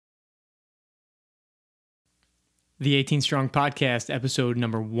The 18 Strong Podcast, episode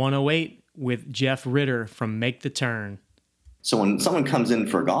number 108 with Jeff Ritter from Make the Turn. So when someone comes in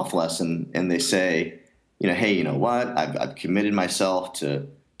for a golf lesson and they say, hey, you know what? I've committed myself to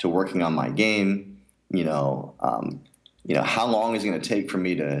working on my game. How long is it going to take for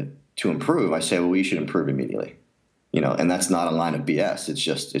me to improve? I say, well, you should improve immediately. And that's not a line of BS.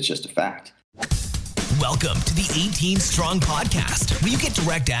 It's just a fact. Welcome to the 18 Strong Podcast, where you get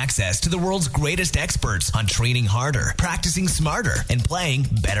direct access to the world's greatest experts on training harder, practicing smarter, and playing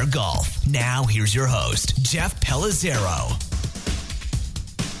better golf. Now, here's your host, Jeff Pellizzero.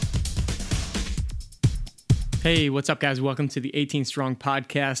 Hey, what's up, guys? Welcome to the 18 Strong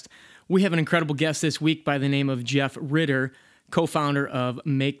Podcast. We have an incredible guest this week by the name of Jeff Ritter, co-founder of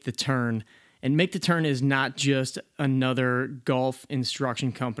Make the Turn. And Make the Turn is not just another golf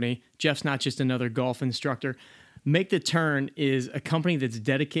instruction company. Jeff's not just another golf instructor. Make the Turn is a company that's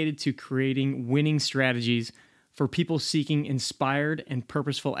dedicated to creating winning strategies for people seeking inspired and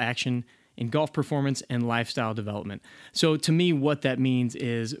purposeful action in golf performance and lifestyle development. So to me, what that means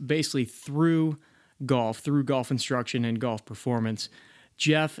is basically through golf instruction and golf performance,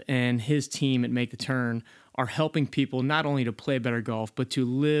 Jeff and his team at Make the Turn are helping people not only to play better golf, but to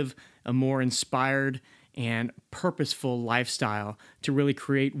live a more inspired and purposeful lifestyle to really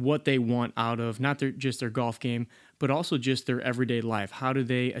create what they want out of not just their golf game, but also just their everyday life. How do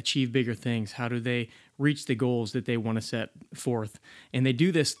they achieve bigger things? How do they reach the goals that they want to set forth? And they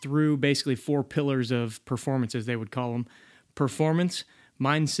do this through basically 4 pillars of performance, as they would call them: performance,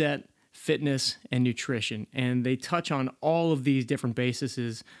 mindset, fitness, and nutrition. And they touch on all of these different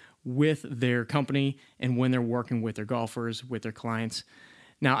bases with their company and when they're working with their golfers, with their clients.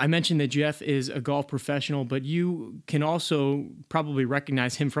 Now, I mentioned that Jeff is a golf professional, but you can also probably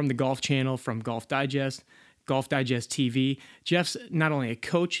recognize him from the Golf Channel, from Golf Digest TV. Jeff's not only a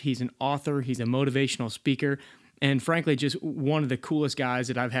coach, he's an author, he's a motivational speaker, and frankly, just one of the coolest guys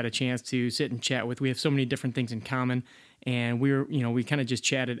that I've had a chance to sit and chat with. We have so many different things in common, and we kind of just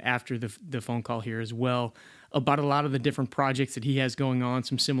chatted after the phone call here as well about a lot of the different projects that he has going on,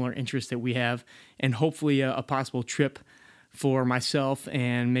 some similar interests that we have, and hopefully a possible trip for myself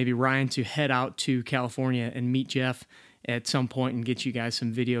and maybe Ryan to head out to California and meet Jeff at some point and get you guys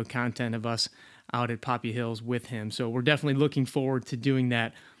some video content of us out at Poppy Hills with him. So we're definitely looking forward to doing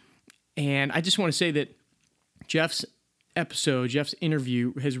that. And I just want to say that Jeff's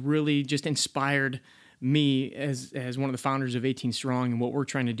interview has really just inspired me as one of the founders of 18 Strong and what we're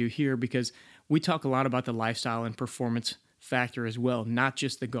trying to do here, because we talk a lot about the lifestyle and performance factor as well, not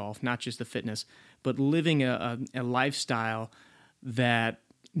just the golf, not just the fitness, but living a lifestyle that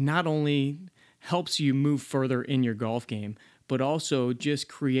not only helps you move further in your golf game, but also just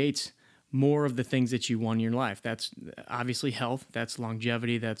creates more of the things that you want in your life. That's obviously health, that's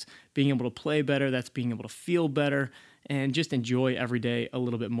longevity, that's being able to play better, that's being able to feel better, and just enjoy every day a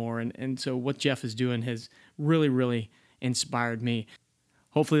little bit more. And so what Jeff is doing has really, really inspired me.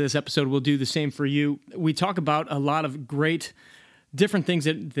 Hopefully this episode will do the same for you. We talk about a lot of great different things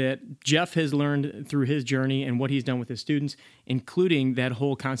that Jeff has learned through his journey and what he's done with his students, including that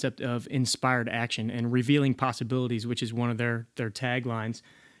whole concept of inspired action and revealing possibilities, which is one of their taglines,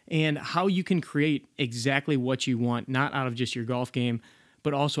 and how you can create exactly what you want, not out of just your golf game,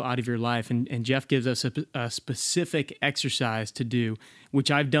 but also out of your life. And Jeff gives us a specific exercise to do,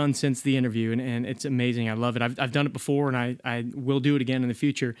 which I've done since the interview, and it's amazing. I love it. I've done it before, and I will do it again in the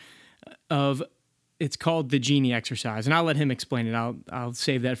future. It's called the Genie exercise, and I'll let him explain it. I'll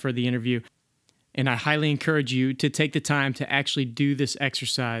save that for the interview. And I highly encourage you to take the time to actually do this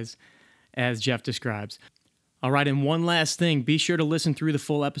exercise as Jeff describes. All right, and one last thing, be sure to listen through the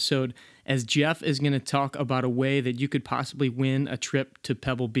full episode, as Jeff is going to talk about a way that you could possibly win a trip to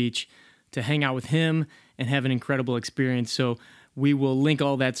Pebble Beach to hang out with him and have an incredible experience. So we will link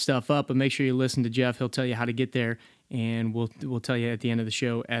all that stuff up, but make sure you listen to Jeff. He'll tell you how to get there, and we'll tell you at the end of the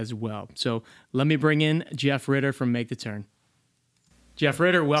show as well. So let me bring in Jeff Ritter from Make the Turn. Jeff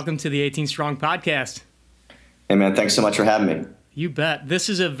Ritter, welcome to the 18 Strong Podcast. Hey, man, thanks so much for having me. You bet. This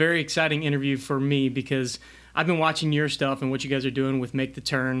is a very exciting interview for me because I've been watching your stuff and what you guys are doing with Make the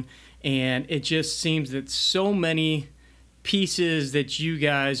Turn, and it just seems that so many pieces that you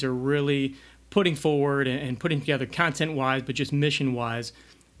guys are really putting forward and putting together content-wise, but just mission-wise,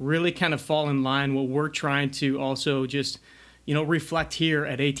 really kind of fall in line what we're trying to also just, reflect here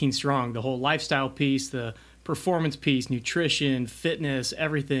at 18 Strong, the whole lifestyle piece, the performance piece, nutrition, fitness,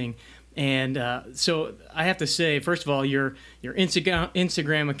 everything. And so I have to say, first of all, your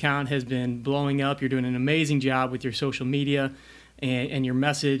Instagram account has been blowing up. You're doing an amazing job with your social media. and your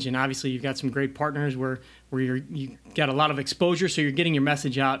message. And obviously you've got some great partners where you got a lot of exposure, so you're getting your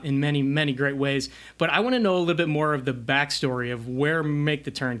message out in many, many great ways. But I want to know a little bit more of the backstory of where Make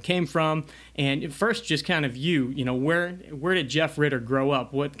the Turn came from. And first, just kind of where did Jeff Ritter grow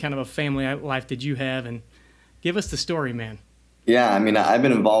up? What kind of a family life did you have? And give us the story, man. Yeah, I mean, I've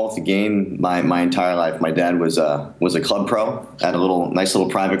been involved with the game my entire life. My dad was a club pro at a nice little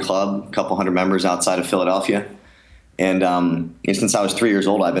private club, a couple hundred members outside of Philadelphia. And since I was 3 years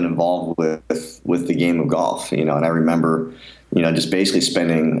old, I've been involved with the game of golf. And I remember, just basically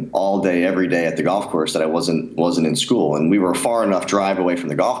spending all day, every day at the golf course that I wasn't in school. And we were a far enough drive away from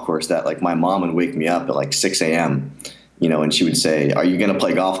the golf course that like my mom would wake me up at like 6 a.m. And she would say, "Are you going to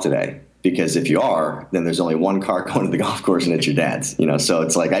play golf today? Because if you are, then there's only one car going to the golf course, and it's your dad's." So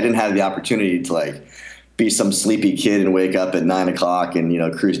it's like I didn't have the opportunity to like be some sleepy kid and wake up at 9 o'clock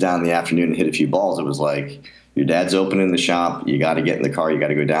and cruise down in the afternoon and hit a few balls. It was like, your dad's opening the shop, you got to get in the car, you got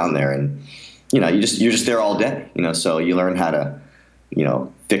to go down there, and you're just there all day. So you learn how to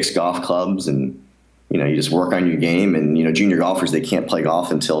fix golf clubs, and you just work on your game. And junior golfers, they can't play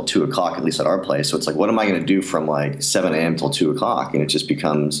golf until 2 o'clock, at least at our place. So it's like, what am I going to do from like 7 a.m. till 2 o'clock? And it just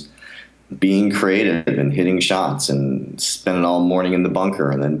becomes being creative and hitting shots and spending all morning in the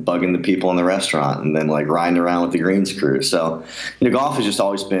bunker and then bugging the people in the restaurant and then like riding around with the greens crew. So, golf has just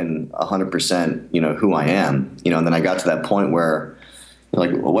always been 100%, who I am, and then I got to that point where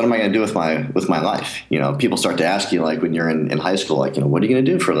like, well, what am I going to do with my life? People start to ask you like when you're in high school, like, what are you going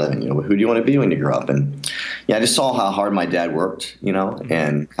to do for a living? Who do you want to be when you grow up? And I just saw how hard my dad worked,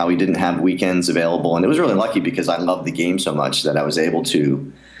 and how he didn't have weekends available. And it was really lucky because I loved the game so much that I was able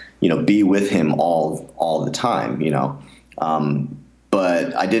to be with him all the time,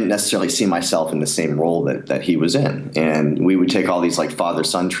 but I didn't necessarily see myself in the same role that he was in. And we would take all these like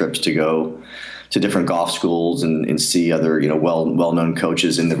father-son trips to go to different golf schools and see other, well-known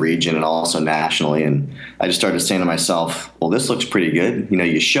coaches in the region and also nationally. And I just started saying to myself, well, this looks pretty good.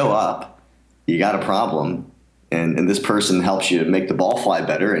 You show up, you got a problem, and this person helps you make the ball fly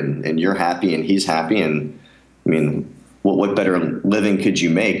better, and you're happy and he's happy. And I mean, what better living could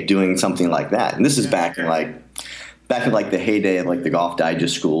you make doing something like that? And this is back in the heyday of like the Golf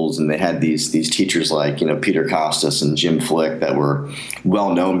Digest schools, and they had these teachers like Peter Costas and Jim Flick that were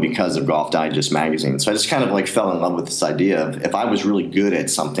well known because of Golf Digest magazine. So I just kind of like fell in love with this idea of if I was really good at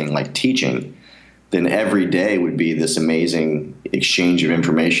something like teaching, then every day would be this amazing exchange of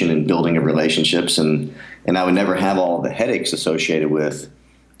information and building of relationships, and I would never have all the headaches associated with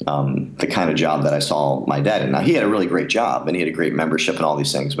the kind of job that I saw my dad in. Now, he had a really great job and he had a great membership and all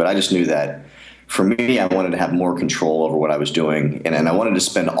these things, but I just knew that for me, I wanted to have more control over what I was doing, and I wanted to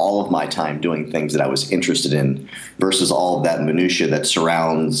spend all of my time doing things that I was interested in versus all of that minutia that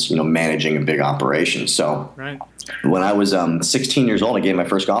surrounds, managing a big operation. So right. When I was 16 years old, I gave my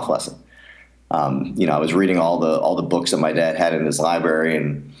first golf lesson. I was reading all the books that my dad had in his library,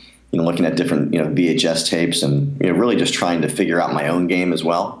 and looking at different, VHS tapes, and, really just trying to figure out my own game as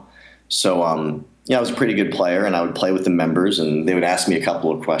well. So, I was a pretty good player, and I would play with the members, and they would ask me a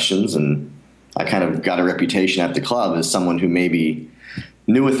couple of questions, and I kind of got a reputation at the club as someone who maybe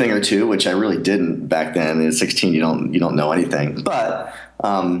knew a thing or two, which I really didn't back then. At 16, you don't know anything. But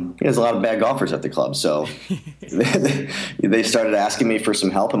there's a lot of bad golfers at the club, so they started asking me for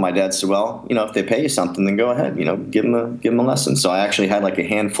some help, and my dad said, "Well, if they pay you something, then go ahead. Give them a lesson." So I actually had like a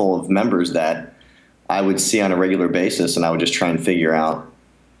handful of members that I would see on a regular basis, and I would just try and figure out,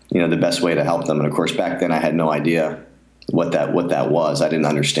 the best way to help them. And of course, back then I had no idea what that was. I didn't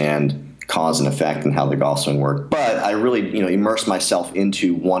understand cause and effect and how the golf swing worked. But I really, immersed myself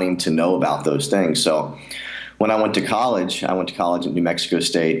into wanting to know about those things. So when I went to college at New Mexico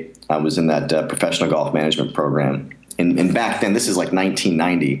State. I was in that professional golf management program. And back then, this is like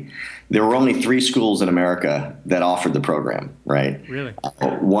 1990, there were only 3 schools in America that offered the program, right? Really?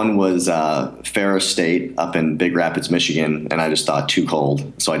 One was Ferris State up in Big Rapids, Michigan, and I just thought too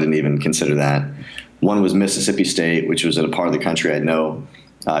cold, so I didn't even consider that. One was Mississippi State, which was in a part of the country I had no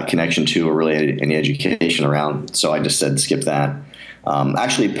connection to or really any education around, so I just said skip that.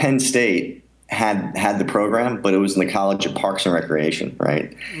 Actually, Penn State had the program, but it was in the College of Parks and Recreation,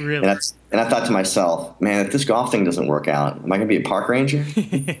 right? Really? And I thought to myself, man, if this golf thing doesn't work out, am I going to be a park ranger?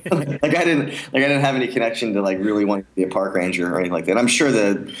 I didn't have any connection to like really wanting to be a park ranger or anything like that. I'm sure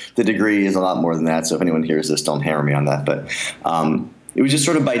the degree is a lot more than that. So if anyone hears this, don't hammer me on that. But it was just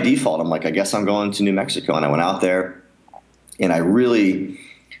sort of by default. I'm like, I guess I'm going to New Mexico. And I went out there, and I really,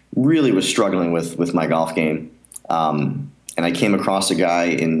 really was struggling with my golf game. And I came across a guy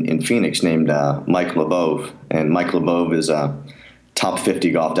in Phoenix named Mike Labov. And Mike Labov is a top 50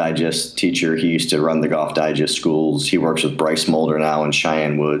 Golf Digest teacher. He used to run the Golf Digest schools. He works with Bryce Mulder now in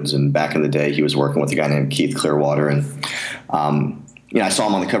Cheyenne Woods. And back in the day, he was working with a guy named Keith Clearwater. And, I saw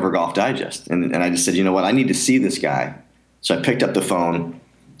him on the cover of Golf Digest. And I just said, you know what, I need to see this guy. So I picked up the phone.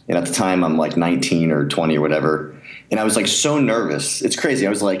 And at the time, I'm like 19 or 20 or whatever. And I was like so nervous. It's crazy. I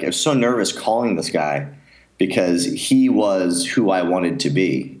was so nervous calling this guy because he was who I wanted to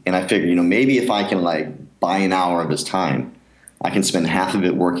be. And I figured, maybe if I can like buy an hour of his time, I can spend half of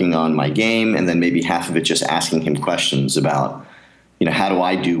it working on my game and then maybe half of it just asking him questions about, how do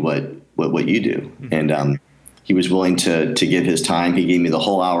I do what you do? Mm-hmm. And he was willing to give his time. He gave me the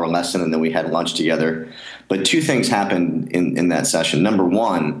whole hour lesson, and then we had lunch together. But two things happened in that session. Number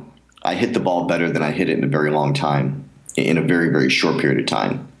one, I hit the ball better than I hit it in a very long time, in a very, very short period of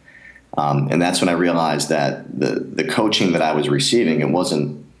time. And that's when I realized that the coaching that I was receiving, it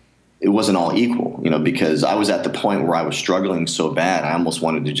wasn't all equal, because I was at the point where I was struggling so bad, I almost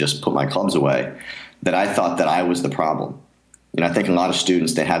wanted to just put my clubs away, that I thought that I was the problem. I think a lot of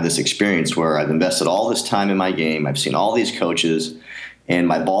students, they have this experience where I've invested all this time in my game, I've seen all these coaches, and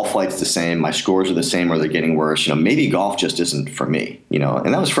my ball flight's the same, my scores are the same, or they're getting worse. Maybe golf just isn't for me,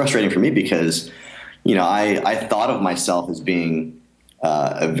 and that was frustrating for me because, I thought of myself as being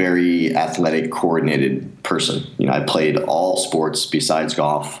a very athletic, coordinated person. I played all sports besides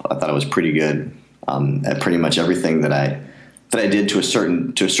golf. I thought I was pretty good at pretty much everything that I did to a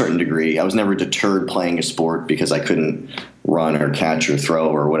certain degree. I was never deterred playing a sport because I couldn't run or catch or throw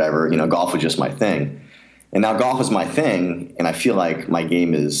or whatever. Golf was just my thing. And now golf is my thing, and I feel like my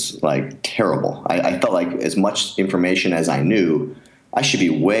game is like terrible. I felt like as much information as I knew, I should be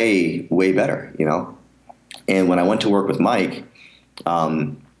way, way better, And when I went to work with Mike,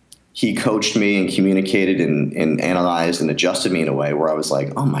 he coached me and communicated and analyzed and adjusted me in a way where I was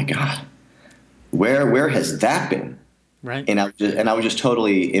like, oh my God, where has that been? Right. And I was just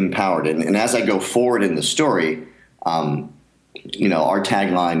totally empowered. And as I go forward in the story, our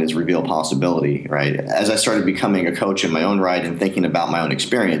tagline is reveal possibility, right? As I started becoming a coach in my own right and thinking about my own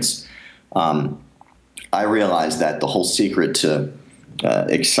experience, I realized that the whole secret to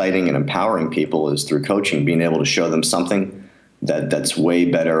exciting and empowering people is through coaching, being able to show them something that's way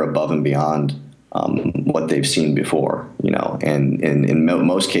better above and beyond what they've seen before, and in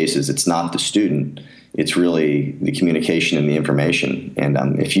most cases, it's not the student, it's really the communication and the information.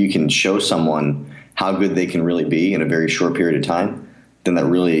 And if you can show someone how good they can really be in a very short period of time, then that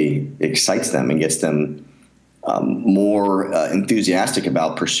really excites them and gets them more enthusiastic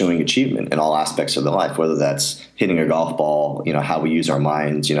about pursuing achievement in all aspects of their life, whether that's hitting a golf ball, how we use our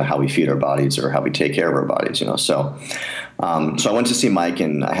minds, how we feed our bodies, or how we take care of our bodies, So I went to see Mike,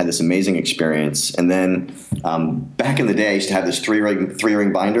 and I had this amazing experience. And then back in the day, I used to have this three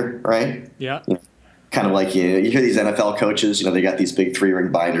ring binder, right? Yeah. Kind of like you hear these NFL coaches, they got these big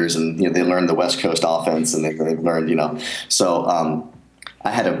 3-ring binders, and they learned the West Coast offense, and they learned, So I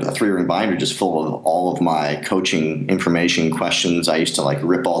had a 3-ring binder just full of all of my coaching information, questions. I used to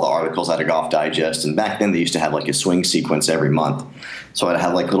rip all the articles out of Golf Digest, and back then they used to have a swing sequence every month. So I'd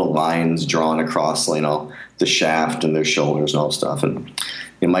have little lines drawn across, the shaft and their shoulders and all that stuff. And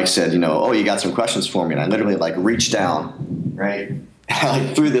Mike said, oh, you got some questions for me? And I literally reached down, right?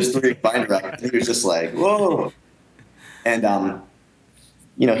 I threw this 3-ring binder out. He was just like, whoa. And,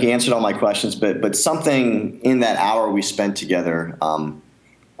 he answered all my questions, but something in that hour we spent together,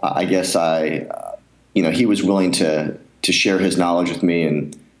 I guess he was willing to share his knowledge with me,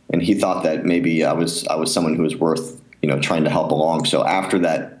 and he thought that maybe I was someone who was worth, trying to help along. So after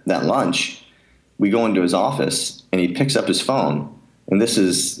that lunch, we go into his office, and he picks up his phone, and this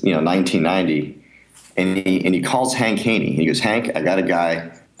is, 1990. And he calls Hank Haney. He goes, Hank, I got a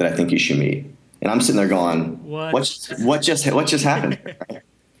guy that I think you should meet. And I'm sitting there going, what just happened?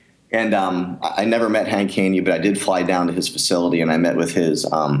 And I never met Hank Haney, but I did fly down to his facility, and I met with his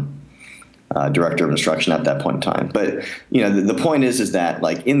director of instruction at that point in time. But the point is that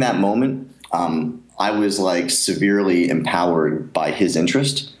in that moment, I was severely empowered by his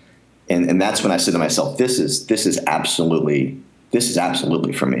interest, and that's when I said to myself, this is absolutely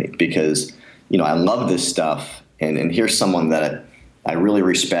for me, because I love this stuff, and here's someone that I really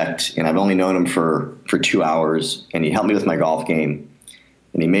respect, and I've only known him for 2 hours, and he helped me with my golf game,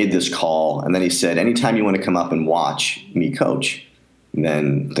 and he made this call, and then he said, anytime you want to come up and watch me coach,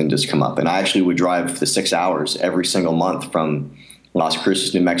 then just come up. And I actually would drive the 6 hours every single month from Las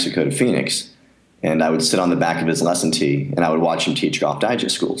Cruces, New Mexico to Phoenix, and I would sit on the back of his lesson tee, and I would watch him teach Golf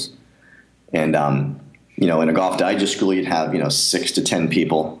Digest schools. And in a golf digest school, you'd have, 6 to 10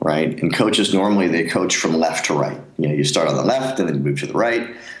 people, right? And coaches, normally they coach from left to right. You start on the left and then you move to the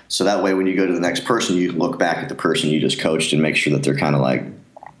right. So that way, when you go to the next person, you can look back at the person you just coached and make sure that they're kind of like,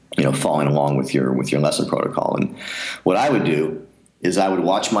 following along with your lesson protocol. And what I would do is I would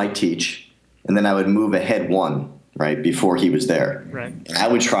watch Mike teach, and then I would move ahead one, right, before he was there. Right. And I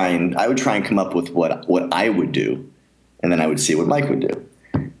would try and come up with what I would do, and then I would see what Mike would do.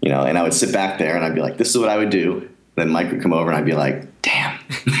 And I would sit back there and I'd be like, this is what I would do. Then Mike would come over and I'd be like, damn.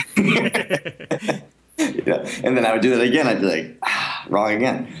 And then I would do it again. I'd be like, wrong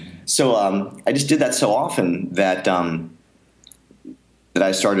again. So I just did that so often that that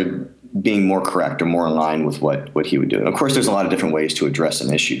I started being more correct or more in line with what he would do. And of course, there's a lot of different ways to address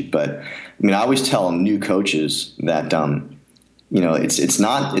an issue. But I always tell new coaches that it's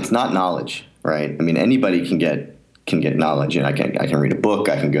not knowledge, right? Anybody can get knowledge. I can read a book.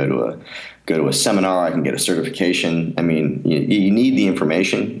 I can go to a seminar. I can get a certification. You need the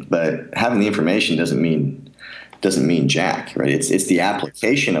information, but having the information doesn't mean jack, right? It's the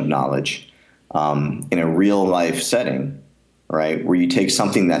application of knowledge in a real life setting, right? Where you take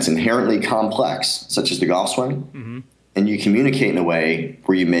something that's inherently complex, such as the golf swing, mm-hmm. and you communicate in a way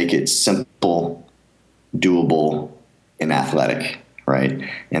where you make it simple, doable, and athletic, right?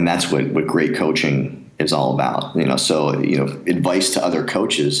 And that's what great coaching is all about. So advice to other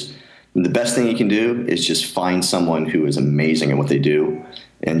coaches, the best thing you can do is just find someone who is amazing at what they do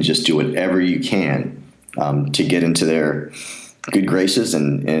and just do whatever you can to get into their good graces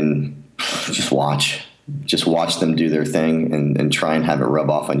and just watch them do their thing and try and have it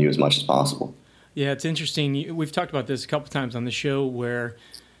rub off on you as much as possible. Yeah, it's interesting. We've talked about this a couple times on the show where,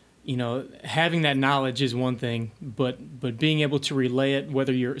 having that knowledge is one thing, but being able to relay it,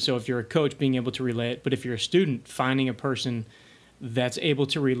 if you're a coach, being able to relay it, but if you're a student, finding a person that's able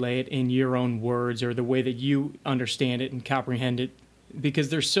to relay it in your own words or the way that you understand it and comprehend it, because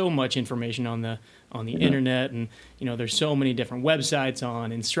there's so much information on the internet, and there's so many different websites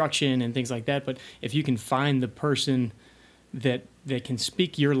on instruction and things like that. But if you can find the person that can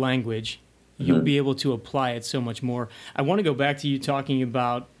speak your language, you'll be able to apply it so much more. I want to go back to you talking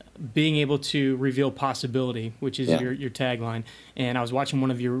about being able to reveal possibility, which is your tagline. And I was watching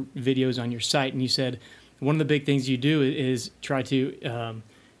one of your videos on your site, and you said one of the big things you do is try to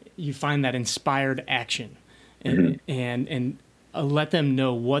you find that inspired action, and let them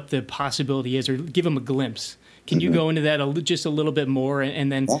know what the possibility is, or give them a glimpse. Can you go into that just a little bit more,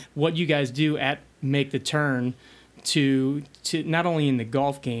 and then what you guys do at Make the Turn to not only in the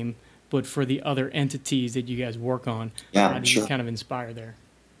golf game, but for the other entities that you guys work on? How do you kind of inspire there?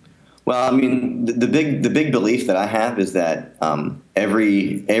 Well, the big belief that I have is that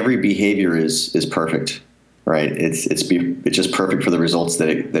every behavior is perfect, right? It's just perfect for the results that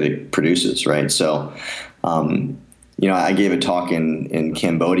it produces, right? So, I gave a talk in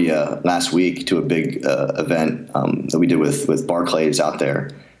Cambodia last week to a big event that we did with Barclays out there,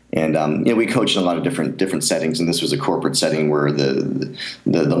 and we coached in a lot of different settings, and this was a corporate setting where the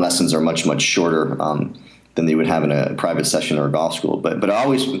lessons are much shorter than they would have in a private session or a golf school. But I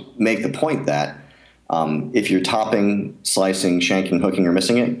always make the point that if you're topping, slicing, shanking, hooking, or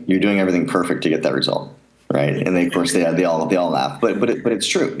missing it, you're doing everything perfect to get that result, right? And then, of course, they all laugh, but it's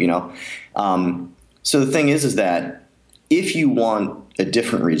true, So the thing is that if you want a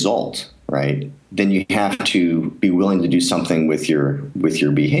different result, right, then you have to be willing to do something with your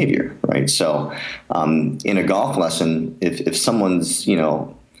behavior, right? So in a golf lesson, if someone's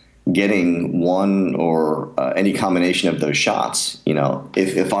getting one or any combination of those shots,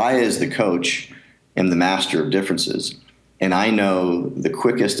 if I as the coach am the master of differences, and I know the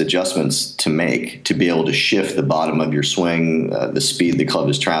quickest adjustments to make to be able to shift the bottom of your swing, the speed the club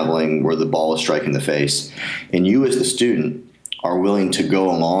is traveling, where the ball is striking the face, and you as the student are willing to go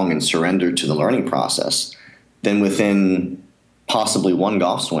along and surrender to the learning process, then within possibly one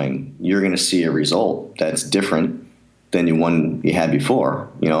golf swing, you're going to see a result that's different than the one you had before,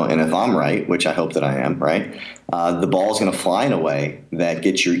 and if I'm right, which I hope that I am, right, the ball's going to fly in a way that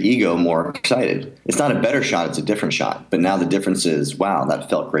gets your ego more excited. It's not a better shot, it's a different shot. But now the difference is, wow, that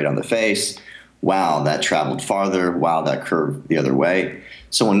felt great on the face. Wow, that traveled farther. Wow, that curved the other way.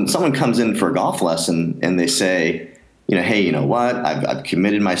 So when someone comes in for a golf lesson and they say, hey, you know what, I've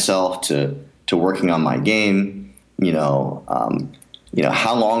committed myself to working on my game,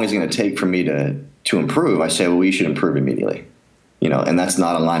 how long is it going to take for me to improve? I say, well, we should improve immediately, and that's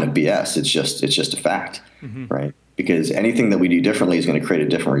not a line of BS. It's just a fact, right? Because anything that we do differently is going to create a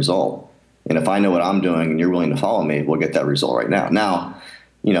different result. And if I know what I'm doing and you're willing to follow me, we'll get that result right now. Now,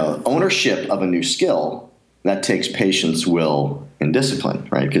 ownership of a new skill, that takes patience, will, and discipline,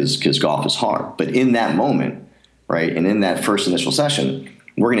 right? Because golf is hard. But in that moment, right, and in that first initial session,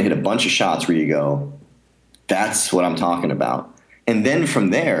 we're going to hit a bunch of shots where you go, that's what I'm talking about. And then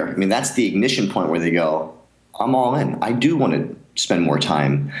from there, I mean, that's the ignition point where they go, I'm all in. I do want to spend more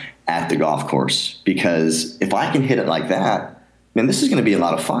time at the golf course, because if I can hit it like that, man, this is going to be a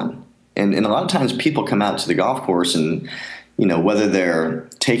lot of fun. And a lot of times people come out to the golf course and, whether they're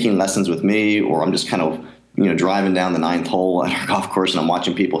taking lessons with me or I'm just kind of, driving down the 9th hole at our golf course and I'm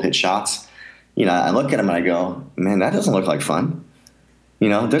watching people hit shots, I look at them and I go, man, that doesn't look like fun.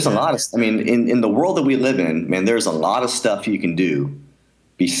 There's a lot of, in the world that we live in, man, there's a lot of stuff you can do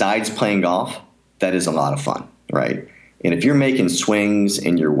besides playing golf that is a lot of fun, right? And if you're making swings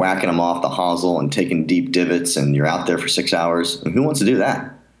and you're whacking them off the hosel and taking deep divots and you're out there for 6 hours, who wants to do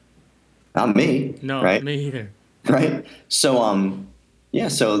that? Not me. No, right? Me either. Right. So,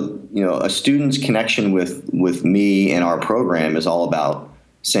 a student's connection with me and our program is all about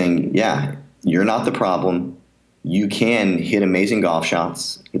saying, yeah, you're not the problem. You can hit amazing golf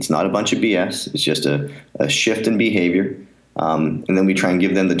shots. It's not a bunch of BS. It's just a shift in behavior. And then we try and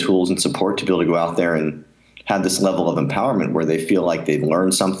give them the tools and support to be able to go out there and have this level of empowerment where they feel like they've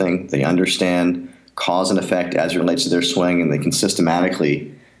learned something, they understand cause and effect as it relates to their swing, and they can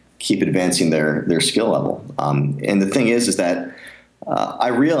systematically keep advancing their skill level. And the thing is that I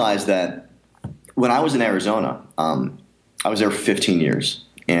realized that when I was in Arizona, I was there for 15 years.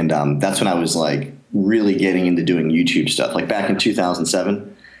 And that's when I was like really getting into doing YouTube stuff. Like back in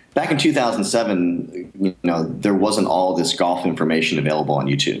 2007, there wasn't all this golf information available on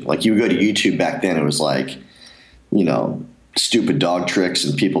YouTube. Like you would go to YouTube back then, it was like, stupid dog tricks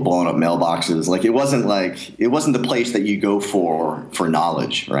and people blowing up mailboxes. Like it wasn't the place that you go for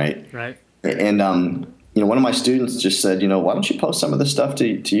knowledge. Right. Right. And, one of my students just said, why don't you post some of this stuff to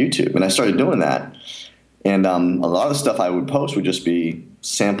YouTube? And I started doing that. And a lot of the stuff I would post would just be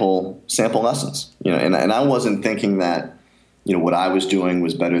sample lessons, and I wasn't thinking that, what I was doing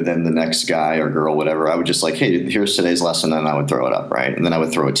was better than the next guy or girl, whatever. I would just like, hey, here's today's lesson, and I would throw it up, right? And then I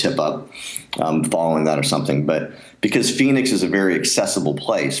would throw a tip up following that or something. But because Phoenix is a very accessible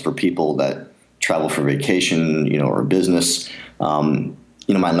place for people that travel for vacation, or business,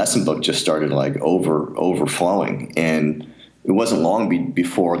 my lesson book just started like overflowing. And it wasn't long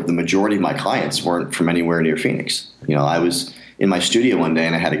before the majority of my clients weren't from anywhere near Phoenix. I was in my studio one day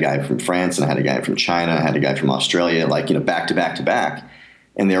and I had a guy from France and I had a guy from China, I had a guy from Australia, back to back to back.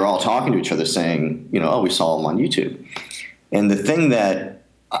 And they were all talking to each other saying, we saw them on YouTube. And the thing that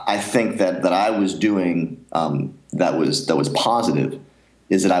I think that I was doing that was positive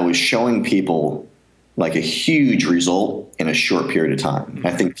is that I was showing people like a huge result in a short period of time.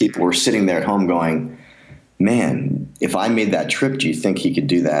 I think people were sitting there at home going, man, if I made that trip, do you think he could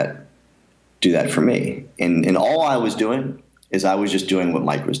do that for me? And all I was doing is I was just doing what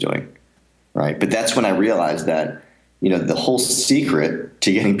Mike was doing, right? But that's when I realized that, the whole secret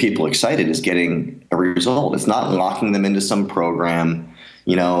to getting people excited is getting a result. It's not locking them into some program,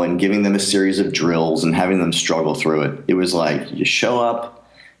 and giving them a series of drills and having them struggle through it. It was like, you show up,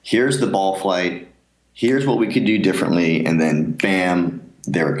 here's the ball flight, here's what we could do differently, and then bam,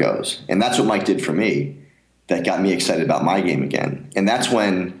 there it goes. And that's what Mike did for me. That got me excited about my game again. And that's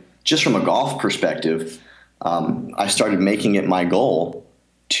when, just from a golf perspective, I started making it my goal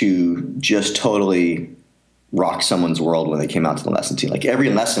to just totally rock someone's world when they came out to the lesson team. Like every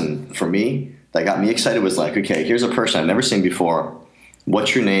lesson for me that got me excited was like, okay, here's a person I've never seen before.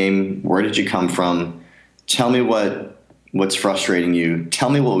 What's your name? Where did you come from? Tell me what's frustrating you. Tell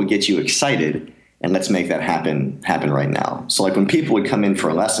me what would get you excited, and let's make that happen right now. So like when people would come in for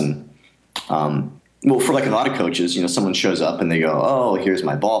a lesson, for like a lot of coaches, someone shows up and they go, oh, here's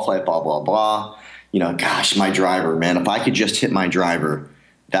my ball flight, blah, blah, blah. Gosh, my driver, man, if I could just hit my driver,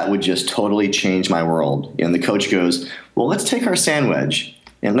 that would just totally change my world. And the coach goes, well, let's take our sand wedge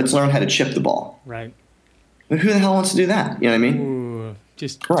and let's learn how to chip the ball. Right. But who the hell wants to do that? You know what I mean? Ooh,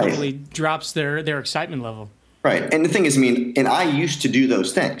 just totally drops their excitement level. Right. And the thing is, and I used to do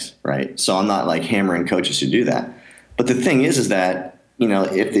those things, right? So I'm not like hammering coaches who do that. But the thing is that,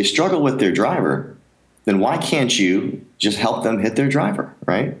 if they struggle with their driver, then why can't you just help them hit their driver,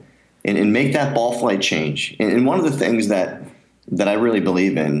 right? And make that ball flight change. And one of the things that I really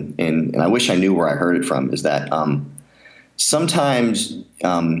believe in, and I wish I knew where I heard it from, is that sometimes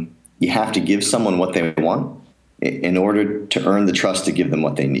you have to give someone what they want in order to earn the trust to give them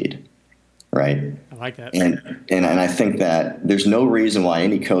what they need, right? I like that. And I think that there's no reason why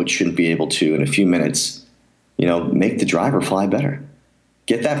any coach shouldn't be able to, in a few minutes, make the driver fly better.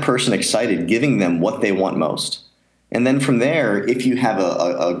 Get that person excited, giving them what they want most. And then from there, if you have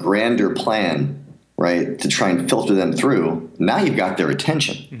a grander plan, right, to try and filter them through, now you've got their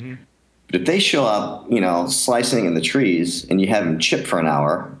attention. Mm-hmm. But if they show up, slicing in the trees and you have them chip for an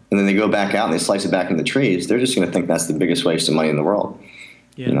hour and then they go back out and they slice it back in the trees, they're just going to think that's the biggest waste of money in the world.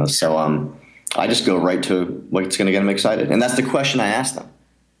 Yeah. So I just go right to what's going to get them excited. And that's the question I ask them.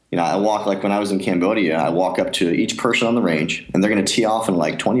 I walk, like when I was in Cambodia, I walk up to each person on the range and they're going to tee off in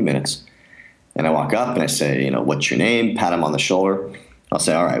like 20 minutes. And I walk up and I say, what's your name? Pat them on the shoulder. I'll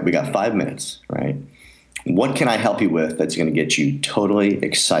say, all right, we got 5 minutes, right? What can I help you with that's going to get you totally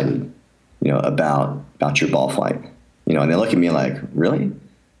excited, about your ball flight? And they look at me like, really? I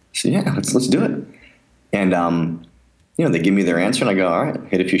say, yeah, let's do it. And, they give me their answer and I go, all right,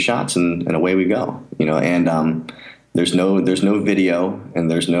 hit a few shots and away we go, and there's no video and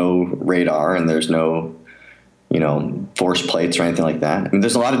there's no radar and there's no, force plates or anything like that. I mean,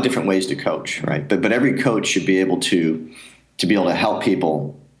 there's a lot of different ways to coach, right? But every coach should be able to help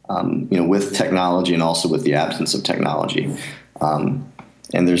people, with technology and also with the absence of technology.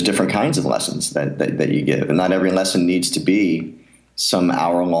 And there's different kinds of lessons that you give, and not every lesson needs to be some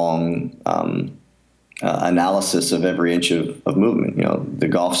hour-long analysis of every inch of movement. The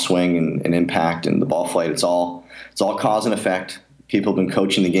golf swing and impact and the ball flight, it's all cause and effect. People have been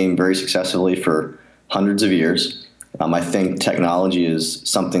coaching the game very successfully for hundreds of years. I think technology is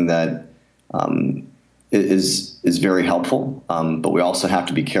something that is very helpful, but we also have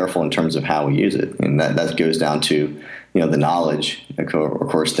to be careful in terms of how we use it, and that goes down to the knowledge, of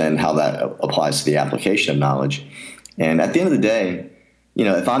course, then how that applies to the application of knowledge. And at the end of the day,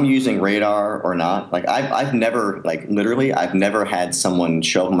 if I'm using radar or not, like I've never had someone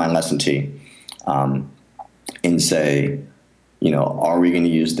show up on my lesson tee and say, are we going to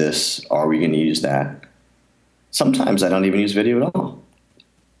use this? Are we going to use that? Sometimes I don't even use video at all.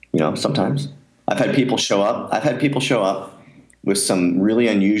 Sometimes I've had people show up with some really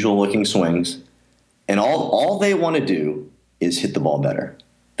unusual looking swings, and all they want to do is hit the ball better.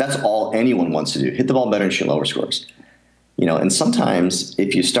 That's all anyone wants to do: hit the ball better and shoot lower scores. And sometimes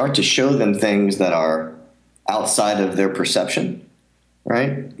if you start to show them things that are outside of their perception,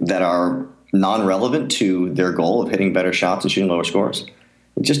 right, that are non-relevant to their goal of hitting better shots and shooting lower scores,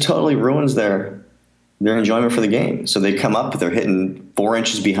 it just totally ruins their enjoyment for the game. So they come up, they're hitting 4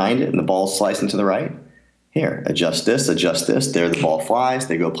 inches behind it and the ball's slicing to the right. Here, adjust this. There the ball flies.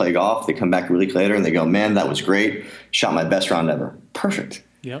 They go play golf. They come back a week later and they go, man, that was great. Shot my best round ever. Perfect.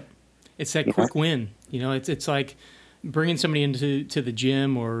 Yep. It's that quick win. It's like bringing somebody into the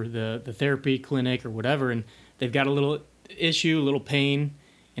gym or the therapy clinic or whatever, and they've got a little issue, a little pain,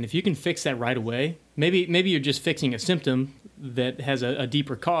 and if you can fix that right away, maybe you're just fixing a symptom that has a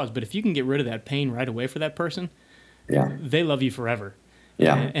deeper cause, but if you can get rid of that pain right away for that person, they love you forever.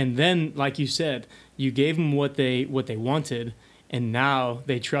 Yeah. And then, like you said, you gave them what they wanted, and now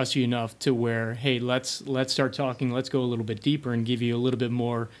they trust you enough to where, hey, let's start talking, let's go a little bit deeper and give you a little bit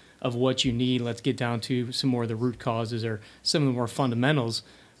more of what you need. Let's get down to some more of the root causes or some of the more fundamentals,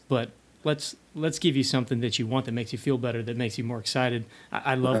 but let's give you something that you want, that makes you feel better, that makes you more excited.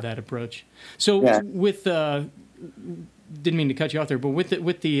 I love that approach. So with didn't mean to cut you off there, but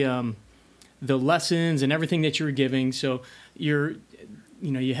with the lessons and everything that you're giving, so you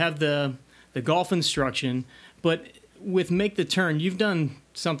have the golf instruction, but with Make the Turn, you've done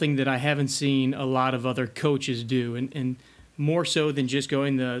something that I haven't seen a lot of other coaches do, and more so than just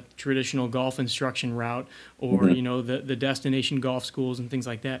going the traditional golf instruction route or, the destination golf schools and things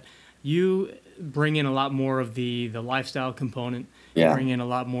like that. You bring in a lot more of the lifestyle component. Yeah. You bring in a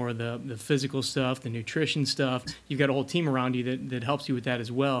lot more of the physical stuff, the nutrition stuff. You've got a whole team around you that helps you with that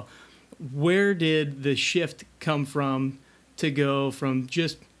as well. Where did the shift come from to go from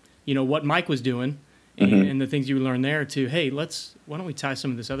just, what Mike was doing and the things you learned there to, hey, why don't we tie some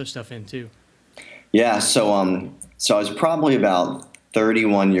of this other stuff in too? Yeah. So I was probably about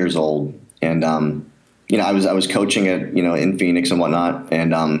 31 years old, and I was coaching at in Phoenix and whatnot,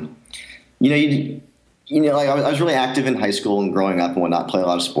 and I was really active in high school and growing up and whatnot, play a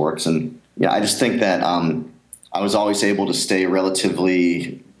lot of sports, and I just think that I was always able to stay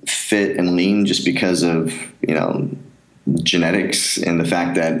relatively fit and lean just because of genetics and the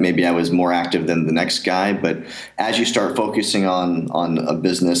fact that maybe I was more active than the next guy. But as you start focusing on a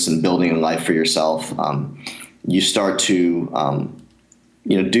business and building a life for yourself, you start to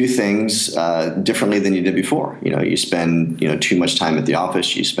do things differently than you did before. You spend too much time at the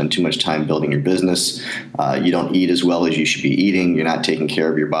office. You spend too much time building your business. You don't eat as well as you should be eating. You're not taking care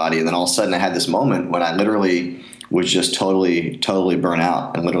of your body. And then all of a sudden I had this moment when I literally was just totally burnt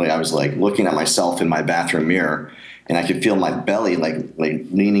out. And literally I was like looking at myself in my bathroom mirror, and I could feel my belly like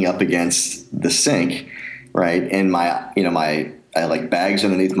leaning up against the sink, right? And my had like bags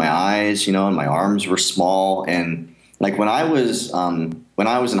underneath my eyes, you know, and my arms were small. And like when I was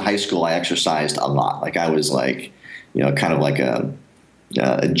in high school, I exercised a lot. Like I was like, you know, kind of like a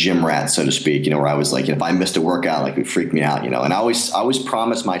gym rat, so to speak, you know, where I was like, if I missed a workout, like it would freak me out, you know. And I always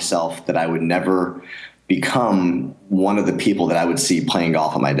promised myself that I would never become one of the people that I would see playing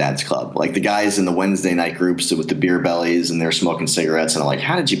golf at my dad's club. Like the guys in the Wednesday night groups with the beer bellies and they're smoking cigarettes. And I'm like,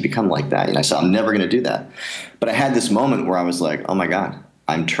 how did you become like that? And I said, I'm never going to do that. But I had this moment where I was like, oh my God,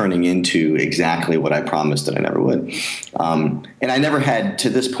 I'm turning into exactly what I promised that I never would. And I never had, to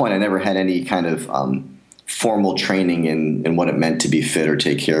this point, I never had any kind of formal training in what it meant to be fit or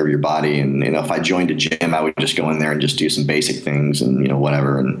take care of your body. And, you know, if I joined a gym, I would just go in there and just do some basic things and, you know,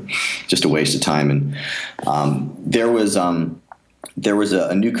 whatever, and just a waste of time. And there was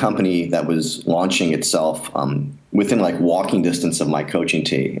a new company that was launching itself within like walking distance of my coaching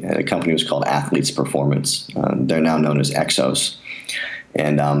tee. And a company was called Athletes Performance. They're now known as Exos.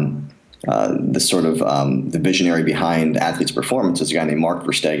 And the visionary behind Athletes Performance is a guy named Mark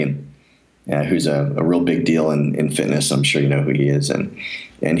Verstegen, who's a real big deal in fitness. I'm sure you know who he is.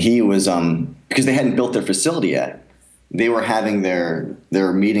 And he was, because they hadn't built their facility yet, they were having their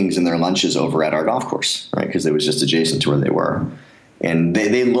meetings and their lunches over at our golf course, right? Because it was just adjacent to where they were. And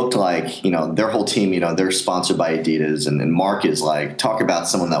they looked like, you know, their whole team, you know, they're sponsored by Adidas. And Mark is like, talk about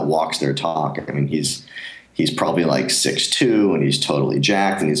someone that walks their talk. I mean, he's probably like 6'2", and he's totally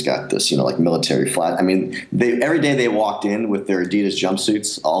jacked, and he's got this, you know, like military flat. I mean, every day they walked in with their Adidas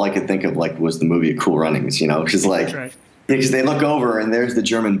jumpsuits, all I could think of like was the movie Cool Runnings, you know, because like, right. Because they look over and there's the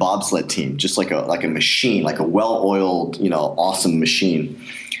German bobsled team, just like a machine, like a well-oiled, you know, awesome machine.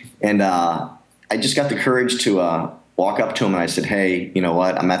 And I just got the courage to walk up to him and I said, hey, you know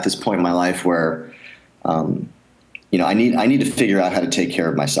what? I'm at this point in my life where, you know, I need to figure out how to take care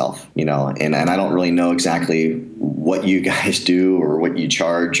of myself, you know, and I don't really know exactly what you guys do or what you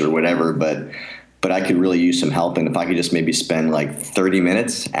charge or whatever, but I could really use some help. And if I could just maybe spend like 30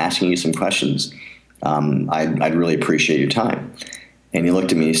 minutes asking you some questions, I'd really appreciate your time. And he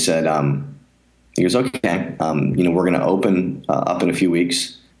looked at me, he said, he goes, okay, you know, we're going to open up in a few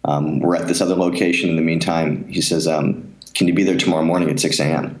weeks. We're at this other location. In the meantime, he says, can you be there tomorrow morning at 6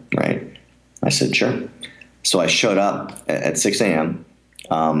 a.m.? Right. I said, sure. So I showed up at 6 a.m.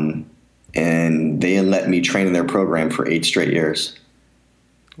 And they let me train in their program for 8 straight years.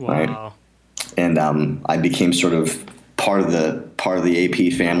 Wow. Right? And I became sort of part of the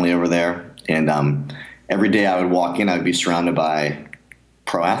AP family over there. And every day I would walk in, I would be surrounded by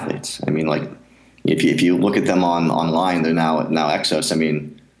pro athletes. I mean, like if you look at them online, they're now Exos. I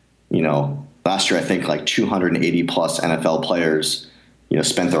mean, you know, last year I think like 280 plus NFL players, you know,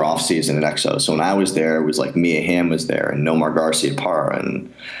 spent their off season at Exos. So when I was there, it was like Mia Hamm was there, and Nomar Garciaparra,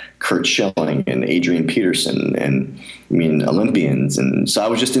 and Kurt Schilling, and Adrian Peterson, and I mean Olympians. And so I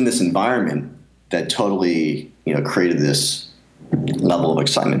was just in this environment that totally, you know, created this level of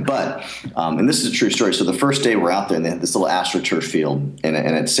excitement. But and this is a true story. So the first day we're out there, and they had this little AstroTurf field, and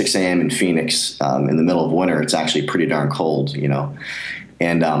at 6 a.m. in Phoenix, in the middle of winter, it's actually pretty darn cold, you know.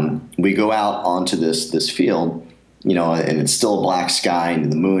 And we go out onto this field, you know, and it's still a black sky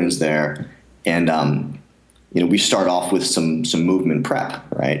and the moon is there. And, you know, we start off with some movement prep,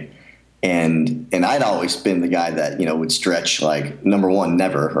 right? And I'd always been the guy that, you know, would stretch like number one,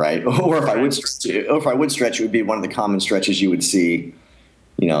 never, right? Or if I would stretch, it would be one of the common stretches you would see,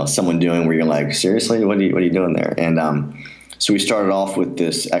 you know, someone doing where you're like, seriously, what are you doing there? And so we started off with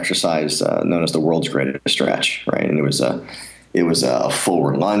this exercise known as the world's greatest stretch, right? And it was a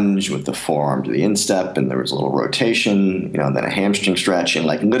forward lunge with the forearm to the instep, and there was a little rotation, you know, and then a hamstring stretch. And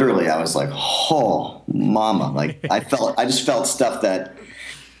like literally I was like, oh, mama. Like I just felt stuff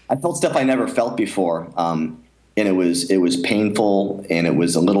I never felt before. And it was painful, and it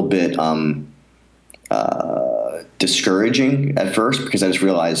was a little bit discouraging at first, because I just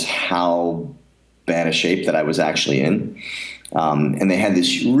realized how bad a shape that I was actually in. And they had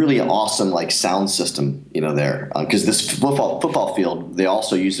this really awesome like sound system, you know, there, because this football field, they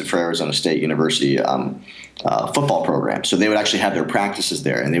also used it for Arizona State University football program. So they would actually have their practices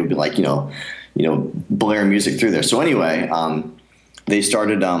there, and they would be like, you know, blare music through there. So anyway, they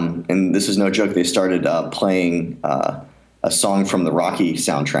started, and this is no joke, they started playing a song from the Rocky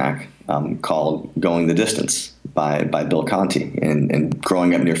soundtrack called "Going the Distance" by Bill Conti. And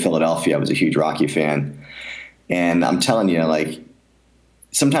growing up near Philadelphia, I was a huge Rocky fan. And I'm telling you, like,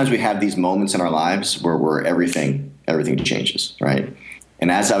 sometimes we have these moments in our lives where everything changes, right?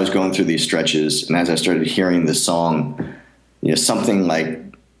 And as I was going through these stretches, and as I started hearing this song, you know, something like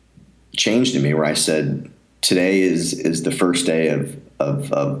changed in me, where I said, today is the first day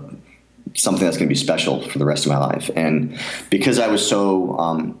of something that's going to be special for the rest of my life. And because I was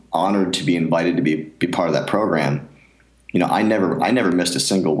so honored to be invited to be part of that program, I never missed a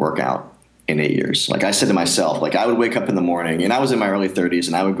single workout in 8 years. Like I said to myself, like I would wake up in the morning, and I was in my early 30s,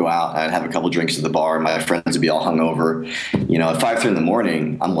 and I would go out and I'd have a couple drinks at the bar, and my friends would be all hungover. At 5:30 in the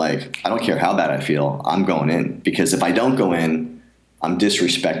morning, I'm like, I don't care how bad I feel, I'm going in, because if I don't go in, I'm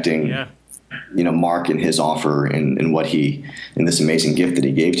disrespecting Mark and his offer and what and this amazing gift that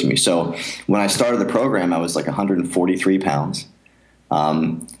he gave to me. So when I started the program, I was like 143 pounds.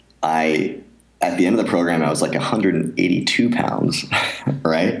 At the end of the program, I was like 182 pounds,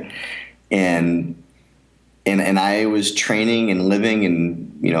 right? And I was training and living,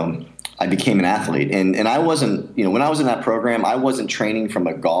 and, I became an athlete. And I wasn't, when I was in that program, I wasn't training from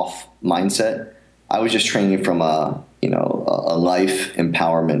a golf mindset. I was just training from a life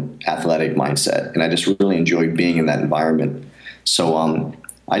empowerment athletic mindset. And I just really enjoyed being in that environment. So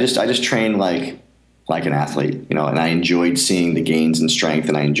I just trained like an athlete, and I enjoyed seeing the gains in strength,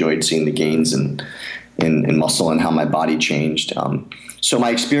 and I enjoyed seeing the gains in muscle and how my body changed. So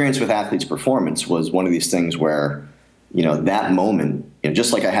my experience with Athletes Performance was one of these things where, that moment,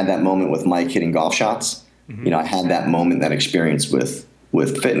 just like I had that moment with Mike hitting golf shots, I had that moment, that experience with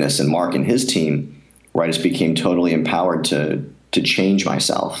fitness and Mark and his team, where I just became totally empowered to change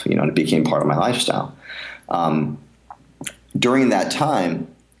myself, and it became part of my lifestyle. During that time,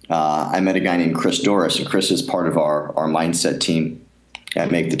 I met a guy named Chris Doris, and Chris is part of our mindset team at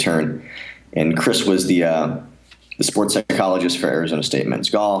Make the Turn. And Chris was the sports psychologist for Arizona State men's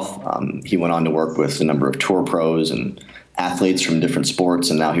golf. He went on to work with a number of tour pros and athletes from different sports,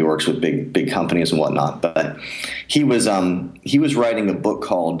 and now he works with big companies and whatnot. But he was writing a book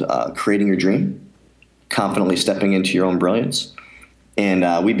called Creating Your Dream, Confidently Stepping into Your Own Brilliance.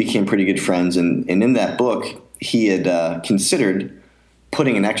 And we became pretty good friends. And in that book, he had considered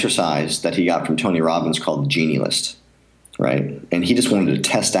putting an exercise that he got from Tony Robbins called the Genie List, right? And he just wanted to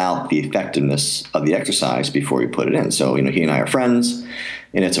test out the effectiveness of the exercise before he put it in. So, he and I are friends,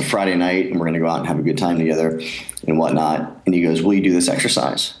 and it's a Friday night, and we're going to go out and have a good time together and whatnot. And he goes, will you do this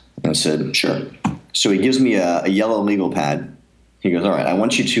exercise? And I said, sure. So he gives me a yellow legal pad. He goes, all right, I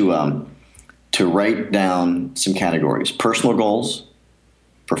want you to write down some categories: personal goals,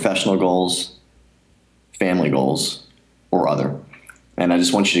 professional goals, family goals, or other. And I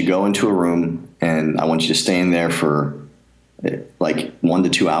just want you to go into a room, and I want you to stay in there for like 1 to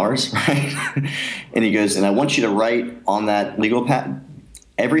 2 hours, right? And he goes, and I want you to write on that legal pad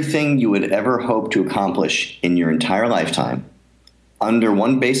everything you would ever hope to accomplish in your entire lifetime under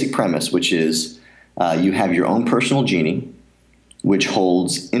one basic premise, which is you have your own personal genie, which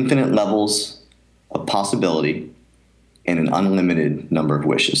holds infinite levels of possibility and an unlimited number of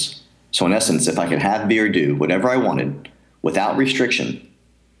wishes. So in essence, if I could have, be, or do whatever I wanted without restriction,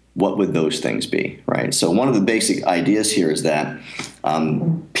 what would those things be, right? So one of the basic ideas here is that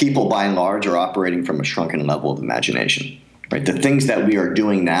people, by and large, are operating from a shrunken level of imagination, right? The things that we are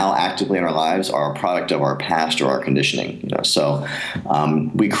doing now actively in our lives are a product of our past or our conditioning. So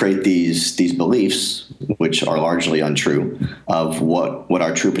we create these beliefs, which are largely untrue, of what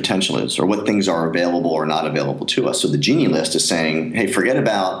our true potential is, or what things are available or not available to us. So the Genie List is saying, hey, forget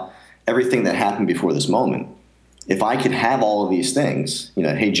about everything that happened before this moment. If I could have all of these things,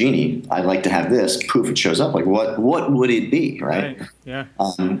 hey, Genie, I'd like to have this. Poof, it shows up. Like, what would it be, right? Yeah.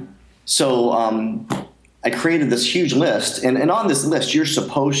 So I created this huge list, and on this list, you're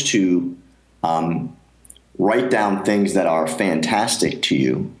supposed to write down things that are fantastic to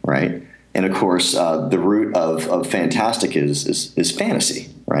you, right? And of course, the root of fantastic is fantasy,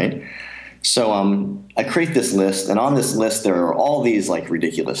 right? So I create this list, and on this list there are all these like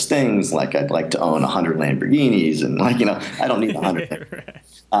ridiculous things, like I'd like to own 100 Lamborghinis, and I don't need 100. Right.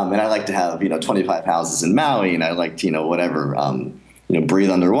 And I like to have 25 houses in Maui, and I like to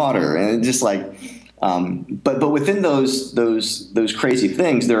breathe underwater, and just like but within those crazy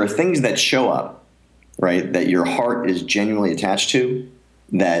things, there are things that show up, right? That your heart is genuinely attached to,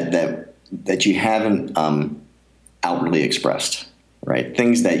 that you haven't outwardly expressed. Right,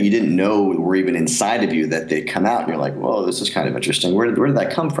 things that you didn't know were even inside of you, that they come out, and you're like, "Whoa, this is kind of interesting. Where did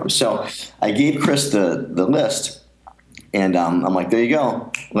that come from?" So I gave Chris the list, and I'm like, "There you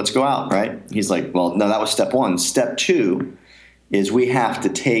go. Let's go out." Right? He's like, "Well, no, that was step one. Step two is we have to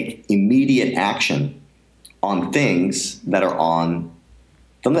take immediate action on things that are on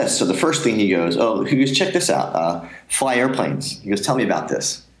the list." So the first thing he goes, check this out. Fly airplanes. He goes, "Tell me about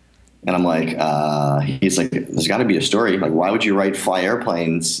this." And I'm like, he's like, there's got to be a story. Like, why would you write fly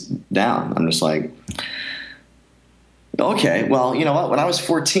airplanes down? I'm just like, okay, well, you know what? When I was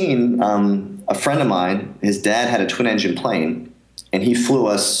 14, a friend of mine, his dad had a twin engine plane, and he flew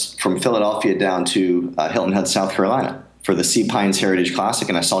us from Philadelphia down to Hilton Head, South Carolina for the Sea Pines Heritage Classic,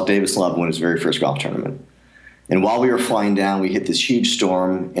 and I saw Davis Love win his very first golf tournament. And while we were flying down, we hit this huge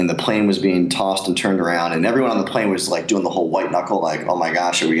storm, and the plane was being tossed and turned around, and everyone on the plane was like doing the whole white knuckle, like, oh my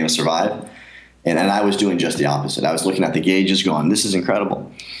gosh, are we going to survive? And I was doing just the opposite. I was looking at the gauges going, this is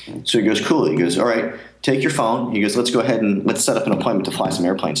incredible. So he goes, cool. He goes, all right, take your phone. He goes, let's go ahead and let's set up an appointment to fly some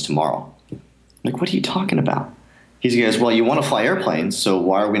airplanes tomorrow. I'm like, what are you talking about? He goes, well, you want to fly airplanes, so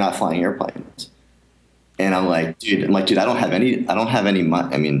why are we not flying airplanes? And I'm like, dude, I don't have any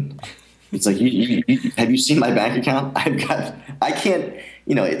money. I mean, it's like, you have you seen my bank account? I can't,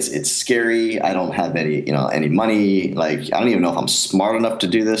 it's scary. I don't have any money. Like, I don't even know if I'm smart enough to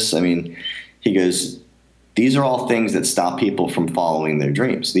do this. I mean, he goes, these are all things that stop people from following their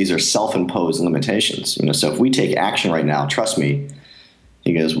dreams. These are self-imposed limitations. So if we take action right now, trust me,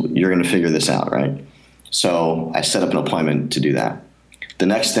 he goes, you're going to figure this out, right? So I set up an appointment to do that. The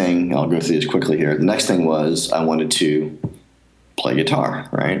next thing, I'll go through this quickly here. The next thing was I wanted to play guitar,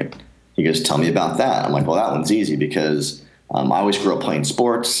 right? He goes, tell me about that. I'm like, well, that one's easy because I always grew up playing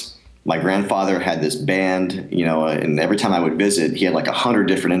sports. My grandfather had this band, and every time I would visit, he had like 100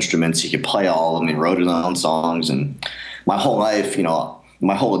 different instruments. He could play all of them. He wrote his own songs. And my whole life,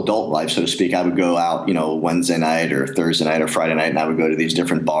 my whole adult life, so to speak, I would go out, Wednesday night or Thursday night or Friday night, and I would go to these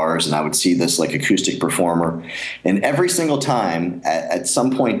different bars, and I would see this like acoustic performer. And every single time, at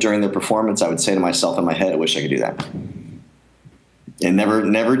some point during their performance, I would say to myself in my head, I wish I could do that. And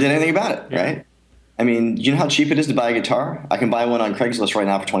never did anything about it, right? I mean, you know how cheap it is to buy a guitar? I can buy one on Craigslist right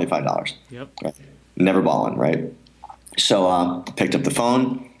now for $25. Yep. Right? Never bought one, right? So picked up the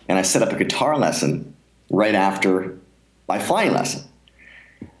phone, and I set up a guitar lesson right after my flying lesson.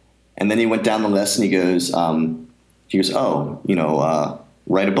 And then he went down the list, and he goes,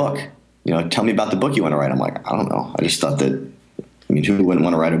 write a book. Tell me about the book you want to write. I'm like, I don't know. I just thought that, who wouldn't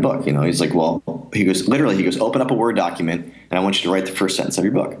want to write a book? He's like, well, he goes, open up a Word document, and I want you to write the first sentence of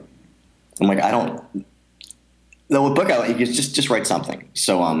your book. I'm like, I don't know what book he goes, just write something.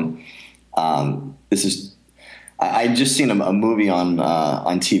 So I just seen a movie on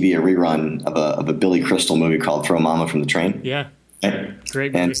TV, a rerun of a Billy Crystal movie called Throw Mama from the Train. Yeah.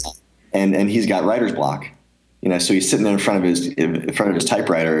 Great movie. And he's got writer's block, so he's sitting there in front of his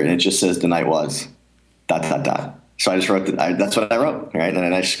typewriter, and it just says the night was ... So I just wrote that's what I wrote, right? And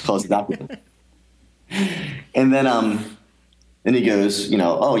then I just closed the document. And then he goes,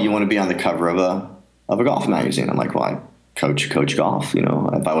 oh, you want to be on the cover of a golf magazine? I'm like, well, I coach golf.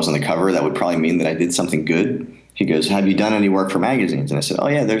 If I was on the cover, that would probably mean that I did something good. He goes, have you done any work for magazines? And I said, oh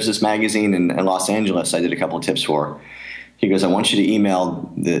yeah, there's this magazine in Los Angeles I did a couple of tips for. He goes, I want you to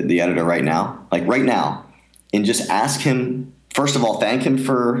email the editor right now, and just ask him, first of all, thank him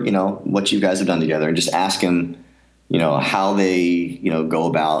for, what you guys have done together, and just ask him, how they, go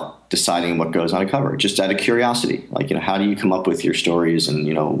about deciding what goes on a cover, just out of curiosity. How do you come up with your stories, and,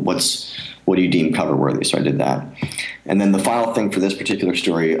 what do you deem cover worthy? So I did that. And then the final thing for this particular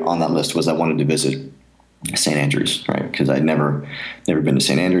story on that list was I wanted to visit St. Andrews, right? Because I'd never been to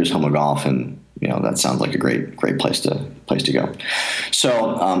St. Andrews, home of golf, and that sounds like a great place to go.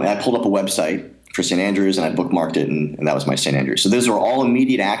 So I pulled up a website for St. Andrews, and I bookmarked it, and that was my St. Andrews. So those were all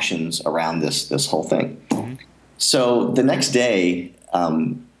immediate actions around this whole thing. Mm-hmm. So the next day,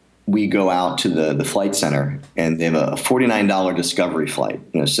 we go out to the flight center, and they have a $49 discovery flight.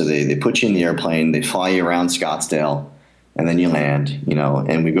 So they put you in the airplane, they fly you around Scottsdale, and then you land.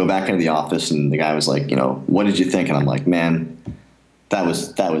 And we go back into the office, and the guy was like, what did you think? And I'm like, man, that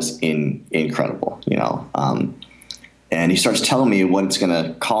was incredible. And he starts telling me what it's going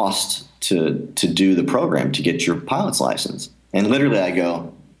to cost to do the program, to get your pilot's license. And literally I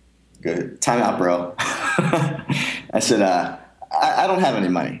go, good, time out, bro. I said, I don't have any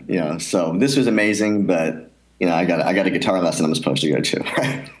money, so this was amazing, but I got a guitar lesson I'm supposed to go to.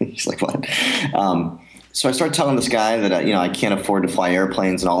 Right? He's like, what? So I started telling this guy that I can't afford to fly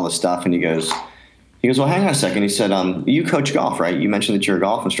airplanes and all this stuff, and he goes, well, hang on a second. He said, you coach golf, right? You mentioned that you're a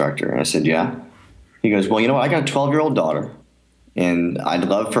golf instructor. And I said, yeah. He goes, well, you know what? I got a 12-year-old daughter, and I'd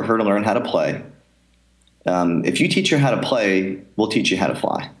love for her to learn how to play. If you teach her how to play, we'll teach you how to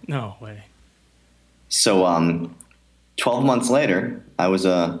fly. No way. So 12 months later, I was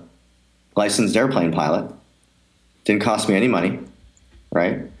a licensed airplane pilot. Didn't cost me any money,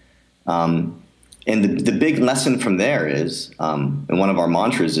 right? And the big lesson from there is, and one of our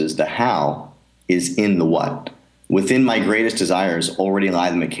mantras is, the how is in the what. Within my greatest desires already lie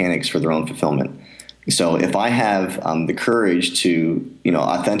the mechanics for their own fulfillment. So if I have the courage to,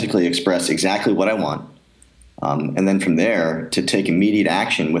 authentically express exactly what I want, And then from there, to take immediate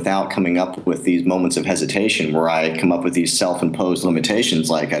action without coming up with these moments of hesitation where I come up with these self-imposed limitations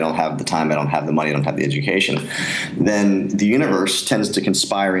like I don't have the time, I don't have the money, I don't have the education, then the universe tends to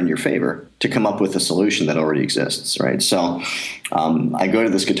conspire in your favor to come up with a solution that already exists, right? So I go to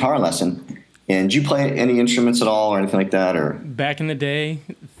this guitar lesson. And do you play any instruments at all or anything like that? Or back in the day,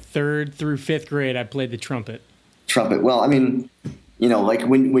 3rd through 5th grade, I played the trumpet. Trumpet. Well, I mean, like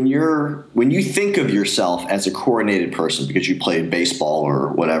when you think of yourself as a coordinated person because you played baseball or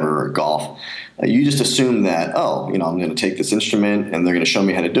whatever or golf, you just assume that, I'm going to take this instrument and they're going to show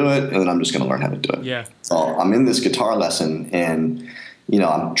me how to do it, and then I'm just going to learn how to do it. Yeah. So I'm in this guitar lesson, and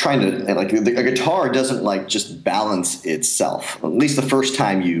I'm trying to a guitar doesn't just balance itself. At least the first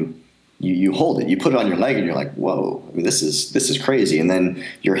time you hold it, you put it on your leg and you're like, whoa, I mean, this is crazy. And then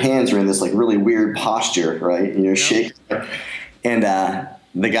your hands are in this really weird posture, right? And you're shaking. And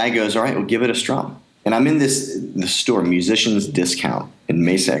the guy goes, all right, well, give it a strum. And I'm in the store, Musicians Discount in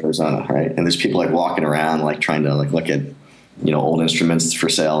Mesa, Arizona, right? And there's people walking around, trying to look at, old instruments for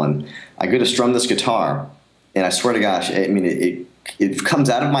sale. And I go to strum this guitar, and I swear to gosh, I mean, it comes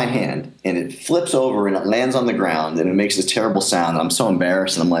out of my hand and it flips over and it lands on the ground and it makes this terrible sound. And I'm so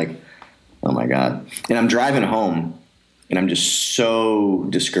embarrassed. And I'm like, oh my God. And I'm driving home and I'm just so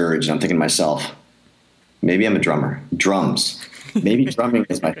discouraged. I'm thinking to myself, maybe I'm a drummer. Drums. Maybe drumming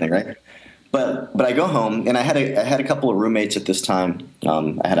is my thing, right? But I go home and I had a couple of roommates at this time.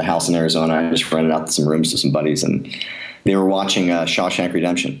 I had a house in Arizona. I just rented out some rooms to some buddies, and they were watching Shawshank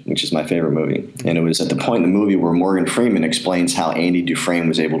Redemption, which is my favorite movie. And it was at the point in the movie where Morgan Freeman explains how Andy Dufresne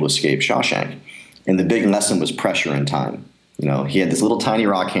was able to escape Shawshank. And the big lesson was pressure and time. He had this little tiny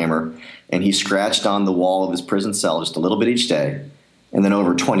rock hammer, and he scratched on the wall of his prison cell just a little bit each day. And then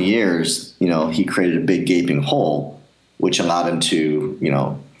over 20 years, he created a big gaping hole, which allowed him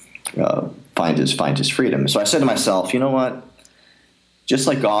to, find his freedom. So I said to myself, you know what? Just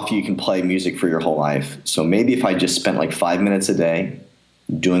like golf, you can play music for your whole life. So maybe if I just spent 5 minutes a day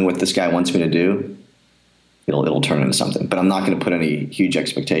doing what this guy wants me to do, it'll turn into something. But I'm not going to put any huge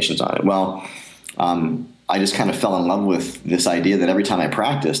expectations on it. Well, I just kind of fell in love with this idea that every time I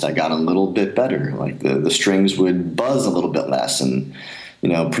practiced, I got a little bit better. The strings would buzz a little bit less, and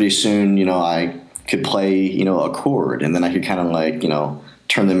pretty soon, I could play a chord, and then I could kind of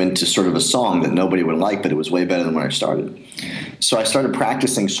turn them into sort of a song that nobody would like, but it was way better than when I started. So I started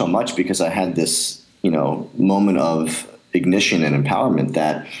practicing so much because I had this moment of ignition and empowerment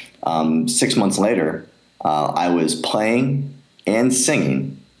that 6 months later, I was playing and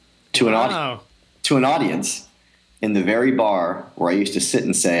singing to an audience. To an audience in the very bar where I used to sit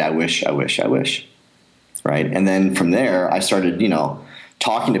and say, I wish, I wish, I wish. Right. And then from there, I started,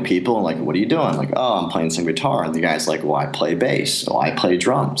 talking to people and what are you doing? I'm playing some guitar. And the guy's like, well, I play bass. Oh, I play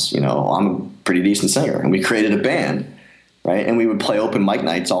drums. I'm a pretty decent singer. And we created a band. Right. And we would play open mic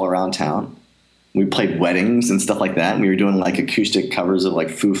nights all around town. We played weddings and stuff like that. And we were doing acoustic covers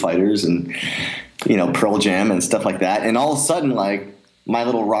of Foo Fighters and, Pearl Jam and stuff like that. And all of a sudden, my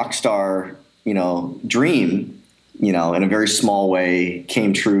little rock star dream, in a very small way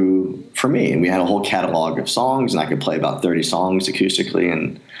came true for me. And we had a whole catalog of songs, and I could play about 30 songs acoustically.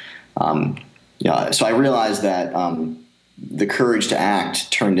 And, so I realized that the courage to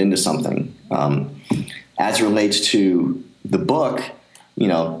act turned into something. As it relates to the book,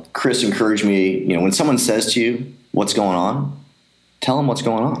 Chris encouraged me, when someone says to you, what's going on? Tell them what's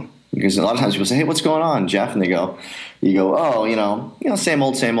going on. Because a lot of times people say, hey, what's going on, Jeff? And you go, oh, same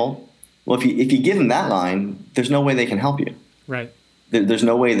old, same old. Well, if you give them that line, there's no way they can help you. Right. There's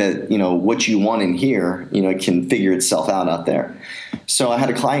no way that, what you want in here, can figure itself out there. So I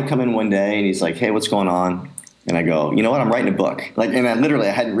had a client come in one day and he's like, hey, what's going on? And I go, you know what? I'm writing a book. And I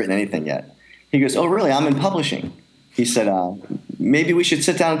hadn't written anything yet. He goes, oh, really? I'm in publishing. He said, maybe we should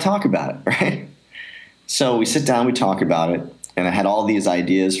sit down and talk about it. Right. So we sit down, we talk about it. And I had all these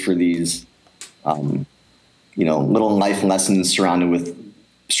ideas for these, little life lessons surrounded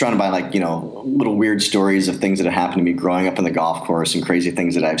by little weird stories of things that had happened to me growing up in the golf course and crazy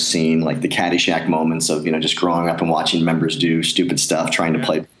things that I've seen, like the Caddyshack moments of, just growing up and watching members do stupid stuff, trying to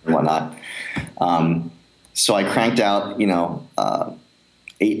play and whatnot. So I cranked out,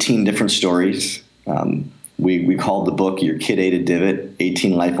 18 different stories. We called the book Your Kid Ate a Divot,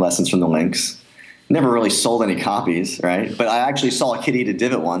 18 Life Lessons from the Links. Never really sold any copies, right? But I actually saw a kid eat a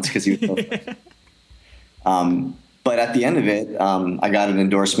divot once because he was But at the end of it, I got an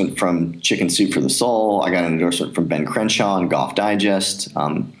endorsement from Chicken Soup for the Soul. I got an endorsement from Ben Crenshaw and Golf Digest.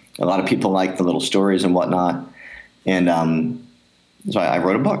 A lot of people like the little stories and whatnot. And so I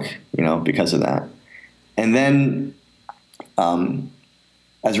wrote a book, because of that. And then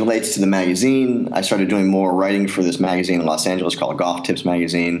as it relates to the magazine, I started doing more writing for this magazine in Los Angeles called Golf Tips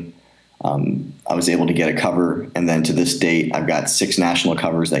Magazine. I was able to get a cover, and then to this date, I've got 6 national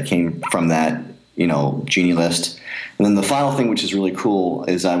covers that came from that, Genie List. And then the final thing, which is really cool,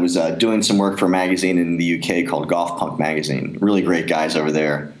 is I was doing some work for a magazine in the UK called Golf Punk Magazine. Really great guys over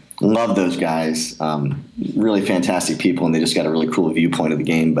there. Love those guys. Really fantastic people, and they just got a really cool viewpoint of the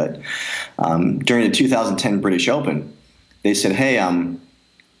game. But during the 2010 British Open, they said, hey,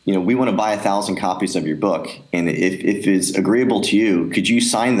 we want to buy 1,000 copies of your book, and if it's agreeable to you, could you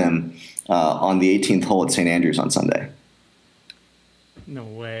sign them on the 18th hole at St. Andrews on Sunday? No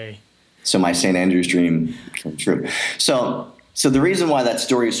way. So my St. Andrews dream came true. So the reason why that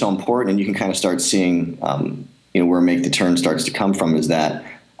story is so important, and you can kind of start seeing, where Make the Turn starts to come from, is that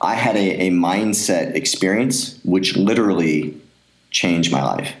I had a mindset experience which literally changed my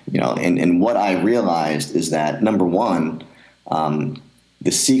life. And what I realized is that, number one,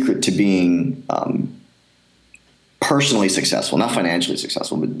 the secret to being personally successful, not financially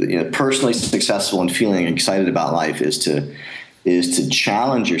successful, but personally successful and feeling excited about life is to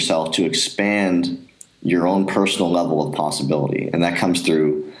challenge yourself to expand your own personal level of possibility. And that comes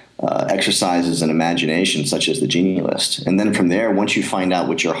through exercises and imagination, such as the Genie List. And then from there, once you find out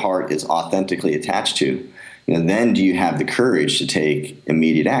what your heart is authentically attached to, then do you have the courage to take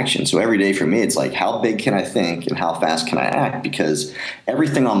immediate action? So every day for me, it's like, how big can I think and how fast can I act? Because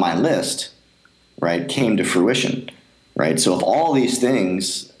everything on my list, right, came to fruition, right? So if all these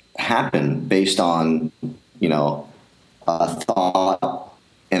things happen based on, a thought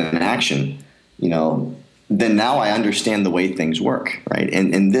and an action, then now I understand the way things work, right?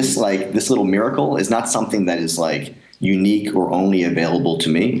 And this little miracle is not something that is like unique or only available to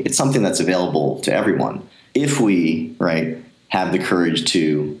me. It's something that's available to everyone. If we, right, have the courage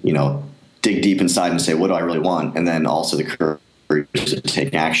to, dig deep inside and say, what do I really want? And then also the courage to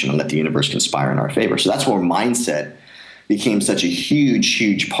take action and let the universe conspire in our favor. So that's where mindset became such a huge,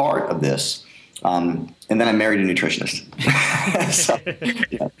 huge part of this. And then I married a nutritionist.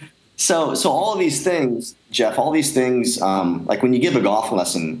 So all of these things, Jeff, like when you give a golf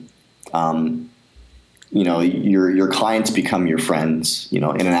lesson, your clients become your friends. In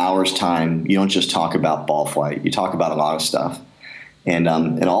an hour's time, you don't just talk about ball flight. You talk about a lot of stuff. And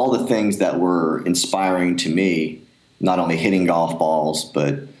all the things that were inspiring to me, not only hitting golf balls,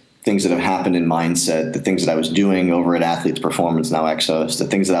 but things that have happened in mindset, the things that I was doing over at Athletes Performance, now Exos, the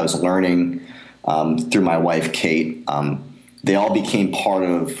things that I was learning through my wife, Kate, they all became part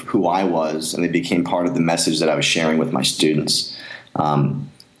of who I was, and they became part of the message that I was sharing with my students. And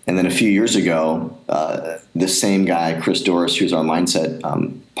then a few years ago, this same guy, Chris Doris, who's our mindset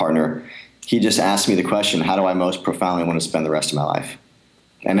partner, he just asked me the question, how do I most profoundly want to spend the rest of my life?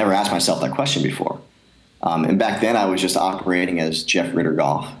 I never asked myself that question before. And back then I was just operating as Jeff Ritter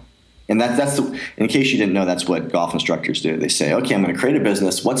Golf. And in case you didn't know, that's what golf instructors do. They say, okay, I'm going to create a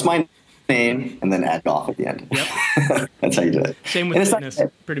business. What's my name? And then add golf at the end. Yep. That's how you do it. Same with fitness,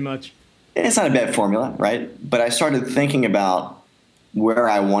 pretty much. It's not a bad formula, right? But I started thinking about where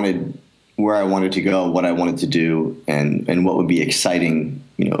I wanted to go, what I wanted to do, and what would be exciting,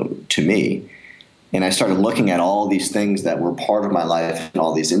 to me. And I started looking at all these things that were part of my life and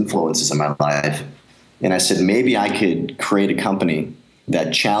all these influences in my life. And I said, maybe I could create a company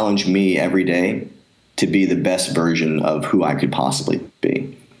that challenged me every day to be the best version of who I could possibly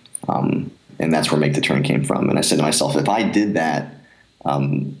be. And that's where Make the Turn came from. And I said to myself, if I did that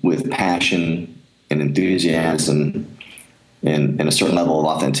with passion and enthusiasm and a certain level of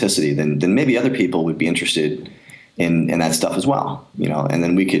authenticity, then maybe other people would be interested in that stuff as well, and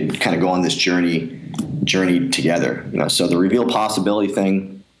then we could kind of go on this journey together, So the Reveal Possibility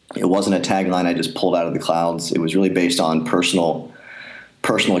thing, it wasn't a tagline I just pulled out of the clouds. It was really based on personal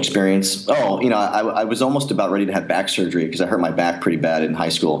experience. I was almost about ready to have back surgery because I hurt my back pretty bad in high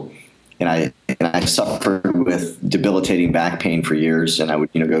school. And I suffered with debilitating back pain for years, and I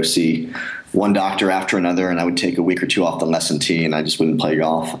would go see one doctor after another, and I would take a week or two off the lesson tee, and I just wouldn't play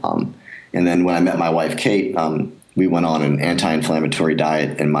golf. And then when I met my wife Kate, we went on an anti-inflammatory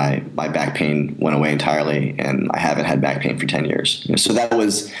diet, and my back pain went away entirely, and I haven't had back pain for 10 years. So that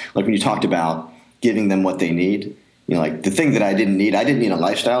was like when you talked about giving them what they need. Like the thing that I didn't need a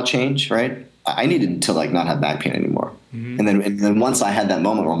lifestyle change, right? I needed to not have back pain anymore. Mm-hmm. And then once I had that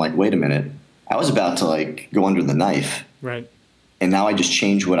moment where I'm like, wait a minute, I was about to go under the knife. Right. And now I just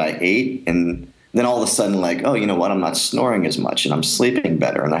changed what I ate. And then all of a sudden oh, you know what? I'm not snoring as much and I'm sleeping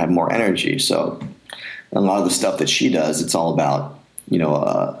better and I have more energy. So a lot of the stuff that she does, it's all about,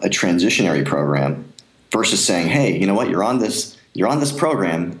 a transitionary program versus saying, hey, you know what? You're on this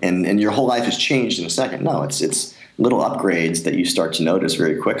program and your whole life has changed in a second. No, it's little upgrades that you start to notice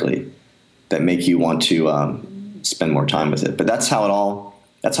very quickly that make you want to spend more time with it. But that's how it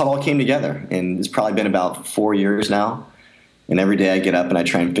all came together. And it's probably been about 4 years now. And every day I get up and I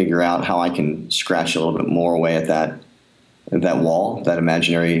try and figure out how I can scratch a little bit more away at that wall, that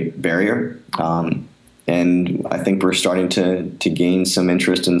imaginary barrier. And I think we're starting to gain some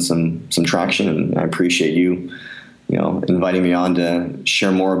interest and some traction. And I appreciate you inviting me on to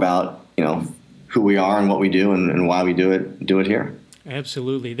share more about, who we are and what we do and why we do it here.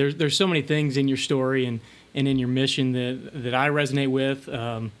 Absolutely. There's so many things in your story and in your mission that I resonate with.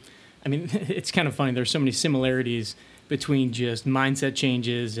 It's kind of funny. There's so many similarities between just mindset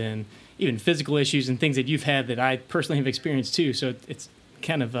changes and even physical issues and things that you've had that I personally have experienced too. So it's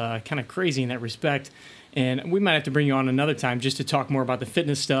kind of crazy in that respect. And we might have to bring you on another time just to talk more about the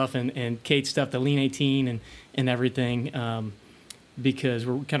fitness stuff and Kate's stuff, the Lean 18 and everything, because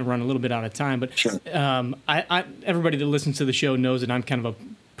we're kind of running a little bit out of time. But sure. Everybody that listens to the show knows that I'm kind of a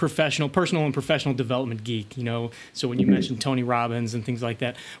personal and professional development geek, So when you mentioned Tony Robbins and things like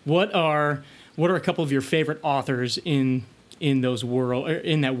that, what are a couple of your favorite authors in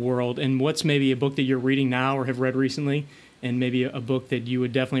that world, and what's maybe a book that you're reading now or have read recently, and maybe a book that you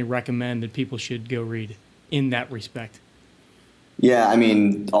would definitely recommend that people should go read in that respect? Yeah,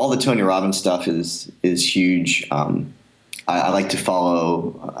 all the Tony Robbins stuff is huge. I like to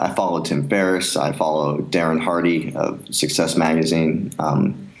follow Tim Ferriss. I follow Darren Hardy of Success Magazine.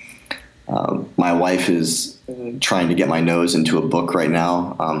 My wife is trying to get my nose into a book right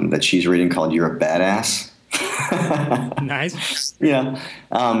now that she's reading called You're a Badass. Nice. Yeah.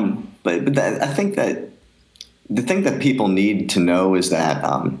 But I think that the thing that people need to know is that,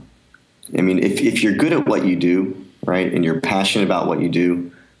 if you're good at what you do, right, and you're passionate about what you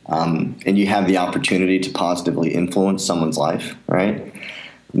do, and you have the opportunity to positively influence someone's life, right,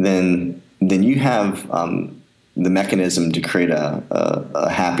 then you have the mechanism to create a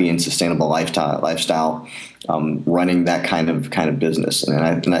happy and sustainable lifestyle running that kind of business.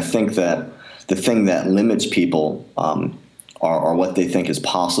 And I think that the thing that limits people are what they think is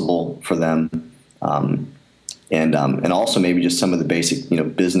possible for them, and also maybe just some of the basic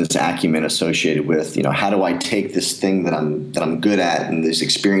business acumen associated with how do I take this thing that I'm good at and these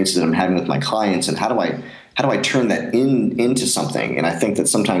experiences that I'm having with my clients, and how do I turn that into something? And I think that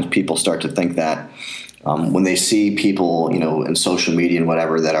sometimes people start to think that when they see people in social media and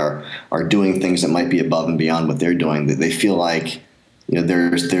whatever that are doing things that might be above and beyond what they're doing, that they feel like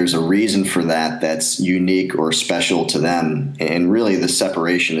there's a reason for that's unique or special to them, and really the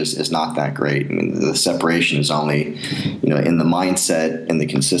separation is not that great. The separation is only in the mindset and the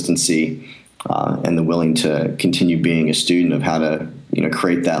consistency and the willing to continue being a student of how to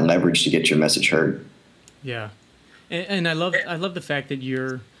create that leverage to get your message heard. Yeah, and I love the fact that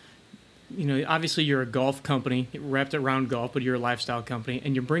you're obviously you're a golf company wrapped around golf, but you're a lifestyle company,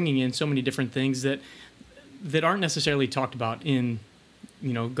 and you're bringing in so many different things that aren't necessarily talked about in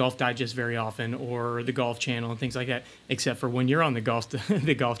Golf Digest very often, or the Golf Channel and things like that, except for when you're on the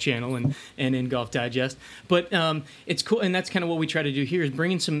Golf Channel and in Golf Digest. But it's cool, and that's kind of what we try to do here, is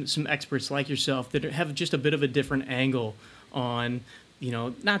bring in some experts like yourself that have just a bit of a different angle on,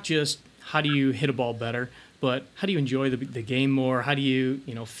 not just how do you hit a ball better, but how do you enjoy the game more? How do you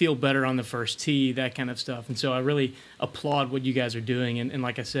feel better on the first tee, that kind of stuff. And so I really applaud what you guys are doing. And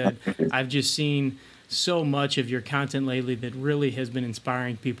like I said, I've just seen so much of your content lately that really has been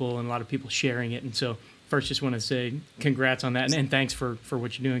inspiring people, and a lot of people sharing it. And so first, just want to say congrats on that, and thanks for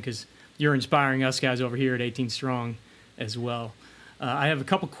what you're doing, because you're inspiring us guys over here at 18 Strong as well. I have a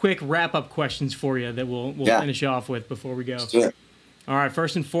couple quick wrap-up questions for you that we'll finish off with before we go. Sure. All right,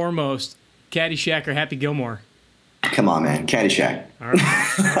 first and foremost, Caddyshack or Happy Gilmore? Come on, man. Caddyshack. All right.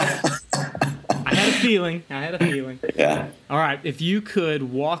 I had a feeling. Yeah. All right, if you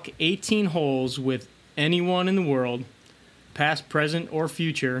could walk 18 holes with anyone in the world, past, present, or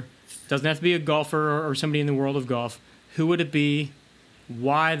future, doesn't have to be a golfer or somebody in the world of golf, who would it be,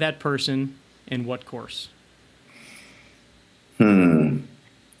 why that person, and what course? You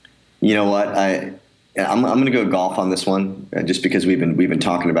know what? I'm going to go golf on this one, just because we've been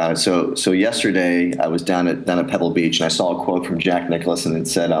talking about it. So yesterday I was down at Pebble Beach, and I saw a quote from Jack Nicklaus, and it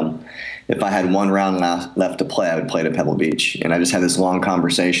said, if I had one round left to play, I would play it at Pebble Beach. And I just had this long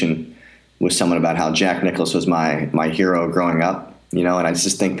conversation with someone about how Jack Nicklaus was my hero growing up, and I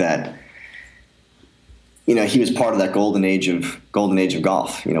just think that, he was part of that golden age of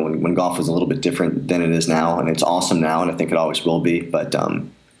golf, when golf was a little bit different than it is now, and it's awesome now, and I think it always will be. But,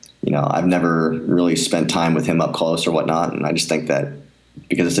 I've never really spent time with him up close or whatnot. And I just think that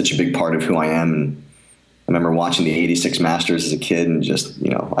because it's such a big part of who I am, and I remember watching the 86 Masters as a kid, and just,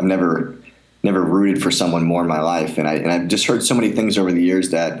 I've never never rooted for someone more in my life. And I've just heard so many things over the years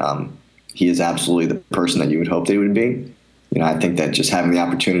that he is absolutely the person that you would hope that he would be. I think that just having the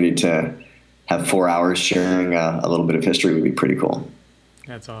opportunity to have 4 hours sharing a little bit of history would be pretty cool.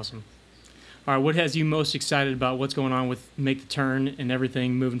 That's awesome. All right, what has you most excited about what's going on with Make the Turn and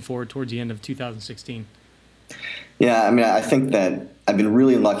everything moving forward towards the end of 2016? Yeah, I think that I've been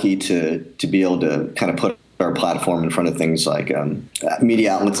really lucky to be able to kind of put our platform in front of things like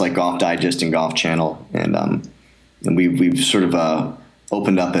media outlets like Golf Digest and Golf Channel, and we've sort of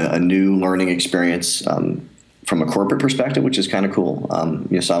opened up a new learning experience from a corporate perspective, which is kind of cool.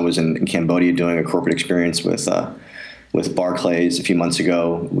 So I was in Cambodia doing a corporate experience with Barclays a few months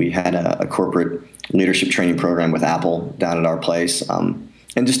ago. We had a corporate leadership training program with Apple down at our place,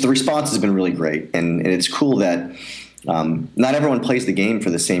 and just the response has been really great. And it's cool that not everyone plays the game for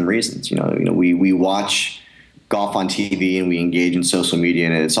the same reasons. We watch golf on TV and we engage in social media,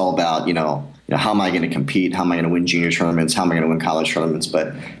 and it's all about how am I going to compete? How am I going to win junior tournaments? How am I going to win college tournaments?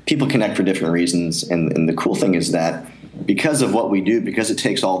 But people connect for different reasons. And the cool thing is that because of what we do, because it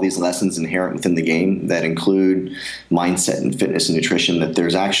takes all these lessons inherent within the game that include mindset and fitness and nutrition, that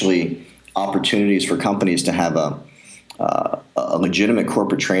there's actually opportunities for companies to have a legitimate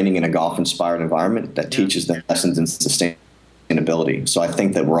corporate training in a golf-inspired environment that teaches them lessons in sustainability. So I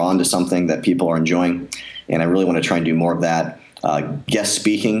think that we're on to something that people are enjoying, and I really want to try and do more of that. Guest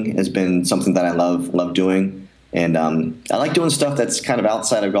speaking has been something that I love doing. And I like doing stuff that's kind of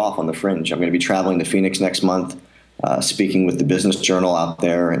outside of golf on the fringe. I'm going to be traveling to Phoenix next month, speaking with the Business Journal out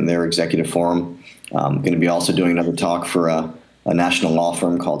there in their executive forum. I'm going to be also doing another talk for a national law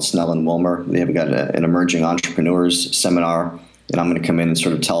firm called Snell and Wilmer. They've got an emerging entrepreneurs seminar, and I'm going to come in and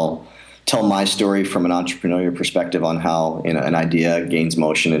sort of tell my story from an entrepreneurial perspective on how an idea gains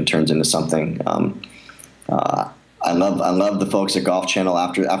motion and turns into something. I love the folks at Golf Channel.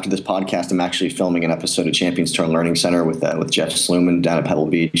 After this podcast, I'm actually filming an episode of Champions Tour Learning Center with Jeff Sluman down at Pebble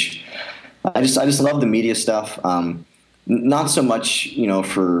Beach. I just love the media stuff. Not so much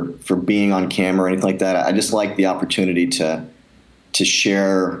for being on camera or anything like that. I just like the opportunity to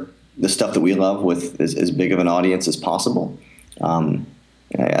share the stuff that we love with as big of an audience as possible.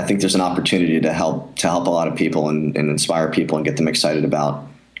 I think there's an opportunity to help a lot of people and inspire people and get them excited about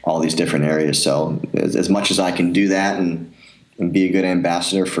all these different areas. So as much as I can do that and be a good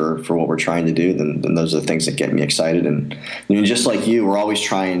ambassador for what we're trying to do, then those are the things that get me excited. And just like you, we're always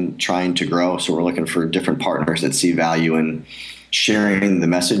trying to grow. So we're looking for different partners that see value in sharing the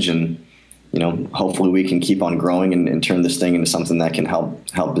message, and hopefully we can keep on growing and turn this thing into something that can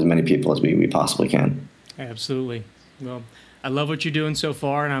help as many people as we possibly can. Absolutely. Well, I love what you're doing so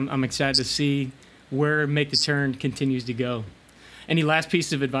far, and I'm excited to see where Make the Turn continues to go. Any last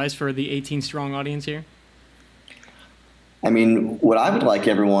piece of advice for the 18 strong audience here? What I would like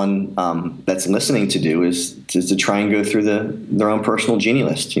everyone that's listening to do is to try and go through their own personal Genie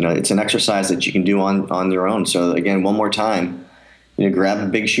list. It's an exercise that you can do on their own. So again, one more time, grab a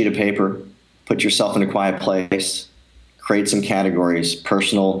big sheet of paper, put yourself in a quiet place, create some categories: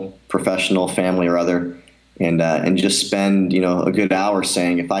 personal, professional, family, or other, and just spend a good hour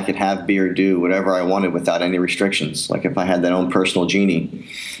saying, if I could have, be, or do whatever I wanted without any restrictions, like if I had that own personal Genie,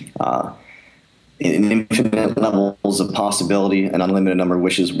 in infinite levels of possibility, an unlimited number of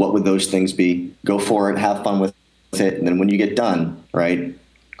wishes, what would those things be? Go for it, have fun with it, and then when you get done, right,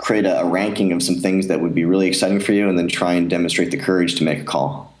 create a ranking of some things that would be really exciting for you, and then try and demonstrate the courage to make a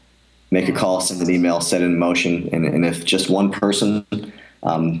call. Make a call, send an email, set it in motion, and if just one person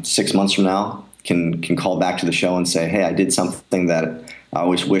 6 months from now can call back to the show and say, hey, I did something that I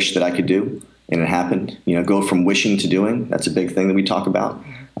always wished that I could do, and it happened. Go from wishing to doing. That's a big thing that we talk about.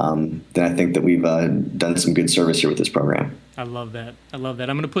 Then I think that we've done some good service here with this program. I love that. I'm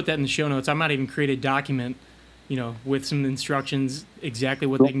going to put that in the show notes. I might even create a document, with some instructions, exactly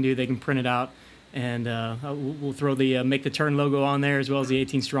what they can do. They can print it out, and we'll throw the Make the Turn logo on there, as well as the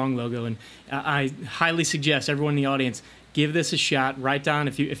 18 Strong logo. And I highly suggest everyone in the audience give this a shot. Write down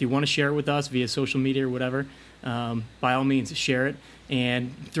if you want to share it with us via social media or whatever. By all means, share it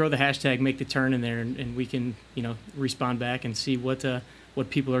and throw the hashtag Make the Turn in there, and we can respond back and see what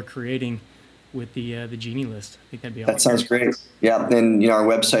people are creating with the Genie list. I think that'd be awesome. That sounds great. Yeah, and our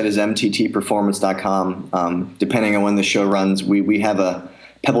website is mttperformance.com. Depending on when the show runs, we have a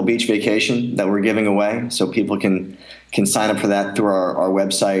Pebble Beach vacation that we're giving away, so people can sign up for that through our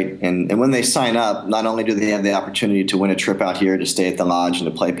website. And when they sign up, not only do they have the opportunity to win a trip out here to stay at the lodge and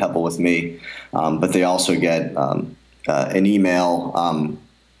to play Pebble with me, but they also get an email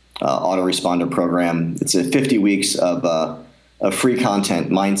autoresponder program. It's 50 weeks of of free content,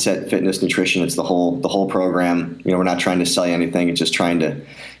 mindset, fitness, nutrition. It's the whole program. We're not trying to sell you anything. It's just trying to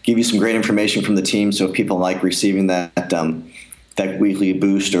give you some great information from the team. So if people like receiving that weekly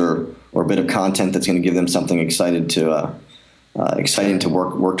boost or a bit of content that's going to give them something exciting to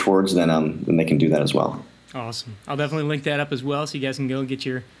work towards, then they can do that as well. Awesome. I'll definitely link that up as well, so you guys can go and get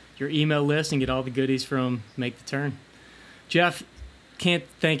your email list and get all the goodies from Make the Turn. Jeff, can't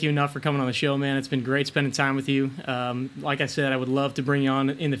thank you enough for coming on the show, man. It's been great spending time with you. Like I said, I would love to bring you on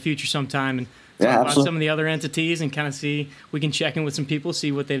in the future sometime and talk about some of the other entities and kind of see, we can check in with some people,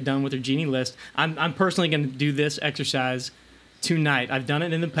 see what they've done with their Genie list. I'm personally going to do this exercise tonight. I've done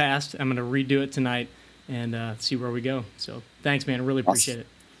it in the past. I'm going to redo it tonight and see where we go. So thanks, man. I really appreciate it.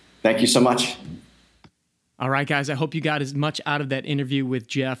 Thank you so much. All right, guys. I hope you got as much out of that interview with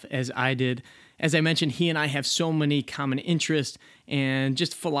Jeff as I did. As I mentioned, he and I have so many common interests and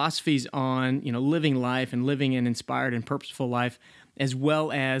just philosophies on, living life and living an inspired and purposeful life, as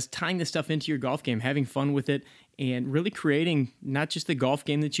well as tying this stuff into your golf game, having fun with it, and really creating not just the golf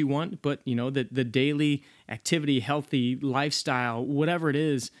game that you want, but, the daily activity, healthy lifestyle, whatever it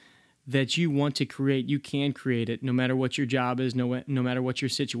is that you want to create, you can create it no matter what your job is, no matter what your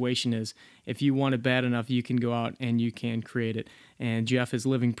situation is. If you want it bad enough, you can go out and you can create it. And Jeff is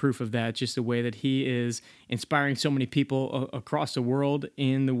living proof of that, just the way that he is inspiring so many people across the world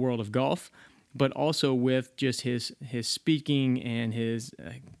in the world of golf, but also with just his speaking and his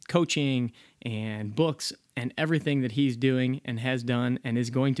coaching and books and everything that he's doing and has done and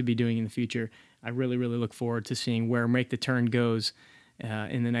is going to be doing in the future. I really, really look forward to seeing where Make the Turn goes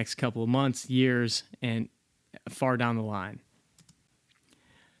in the next couple of months, years, and far down the line.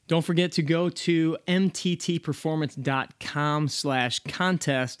 Don't forget to go to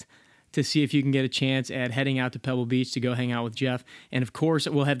mttperformance.com/contest to see if you can get a chance at heading out to Pebble Beach to go hang out with Jeff. And of course,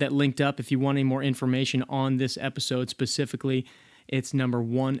 we'll have that linked up if you want any more information on this episode specifically. It's number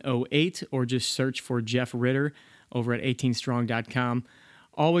 108, or just search for Jeff Ritter over at 18strong.com.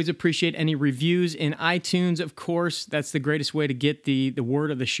 Always appreciate any reviews in iTunes, of course. That's the greatest way to get the word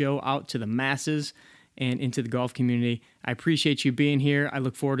of the show out to the masses and into the golf community. I appreciate you being here. I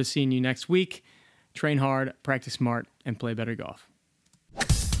look forward to seeing you next week. Train hard, practice smart, and play better golf.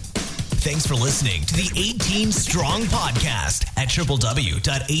 Thanks for listening to the 18 Strong Podcast at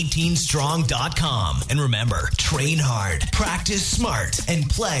www.18strong.com. And remember, train hard, practice smart, and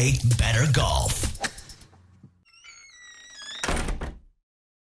play better golf.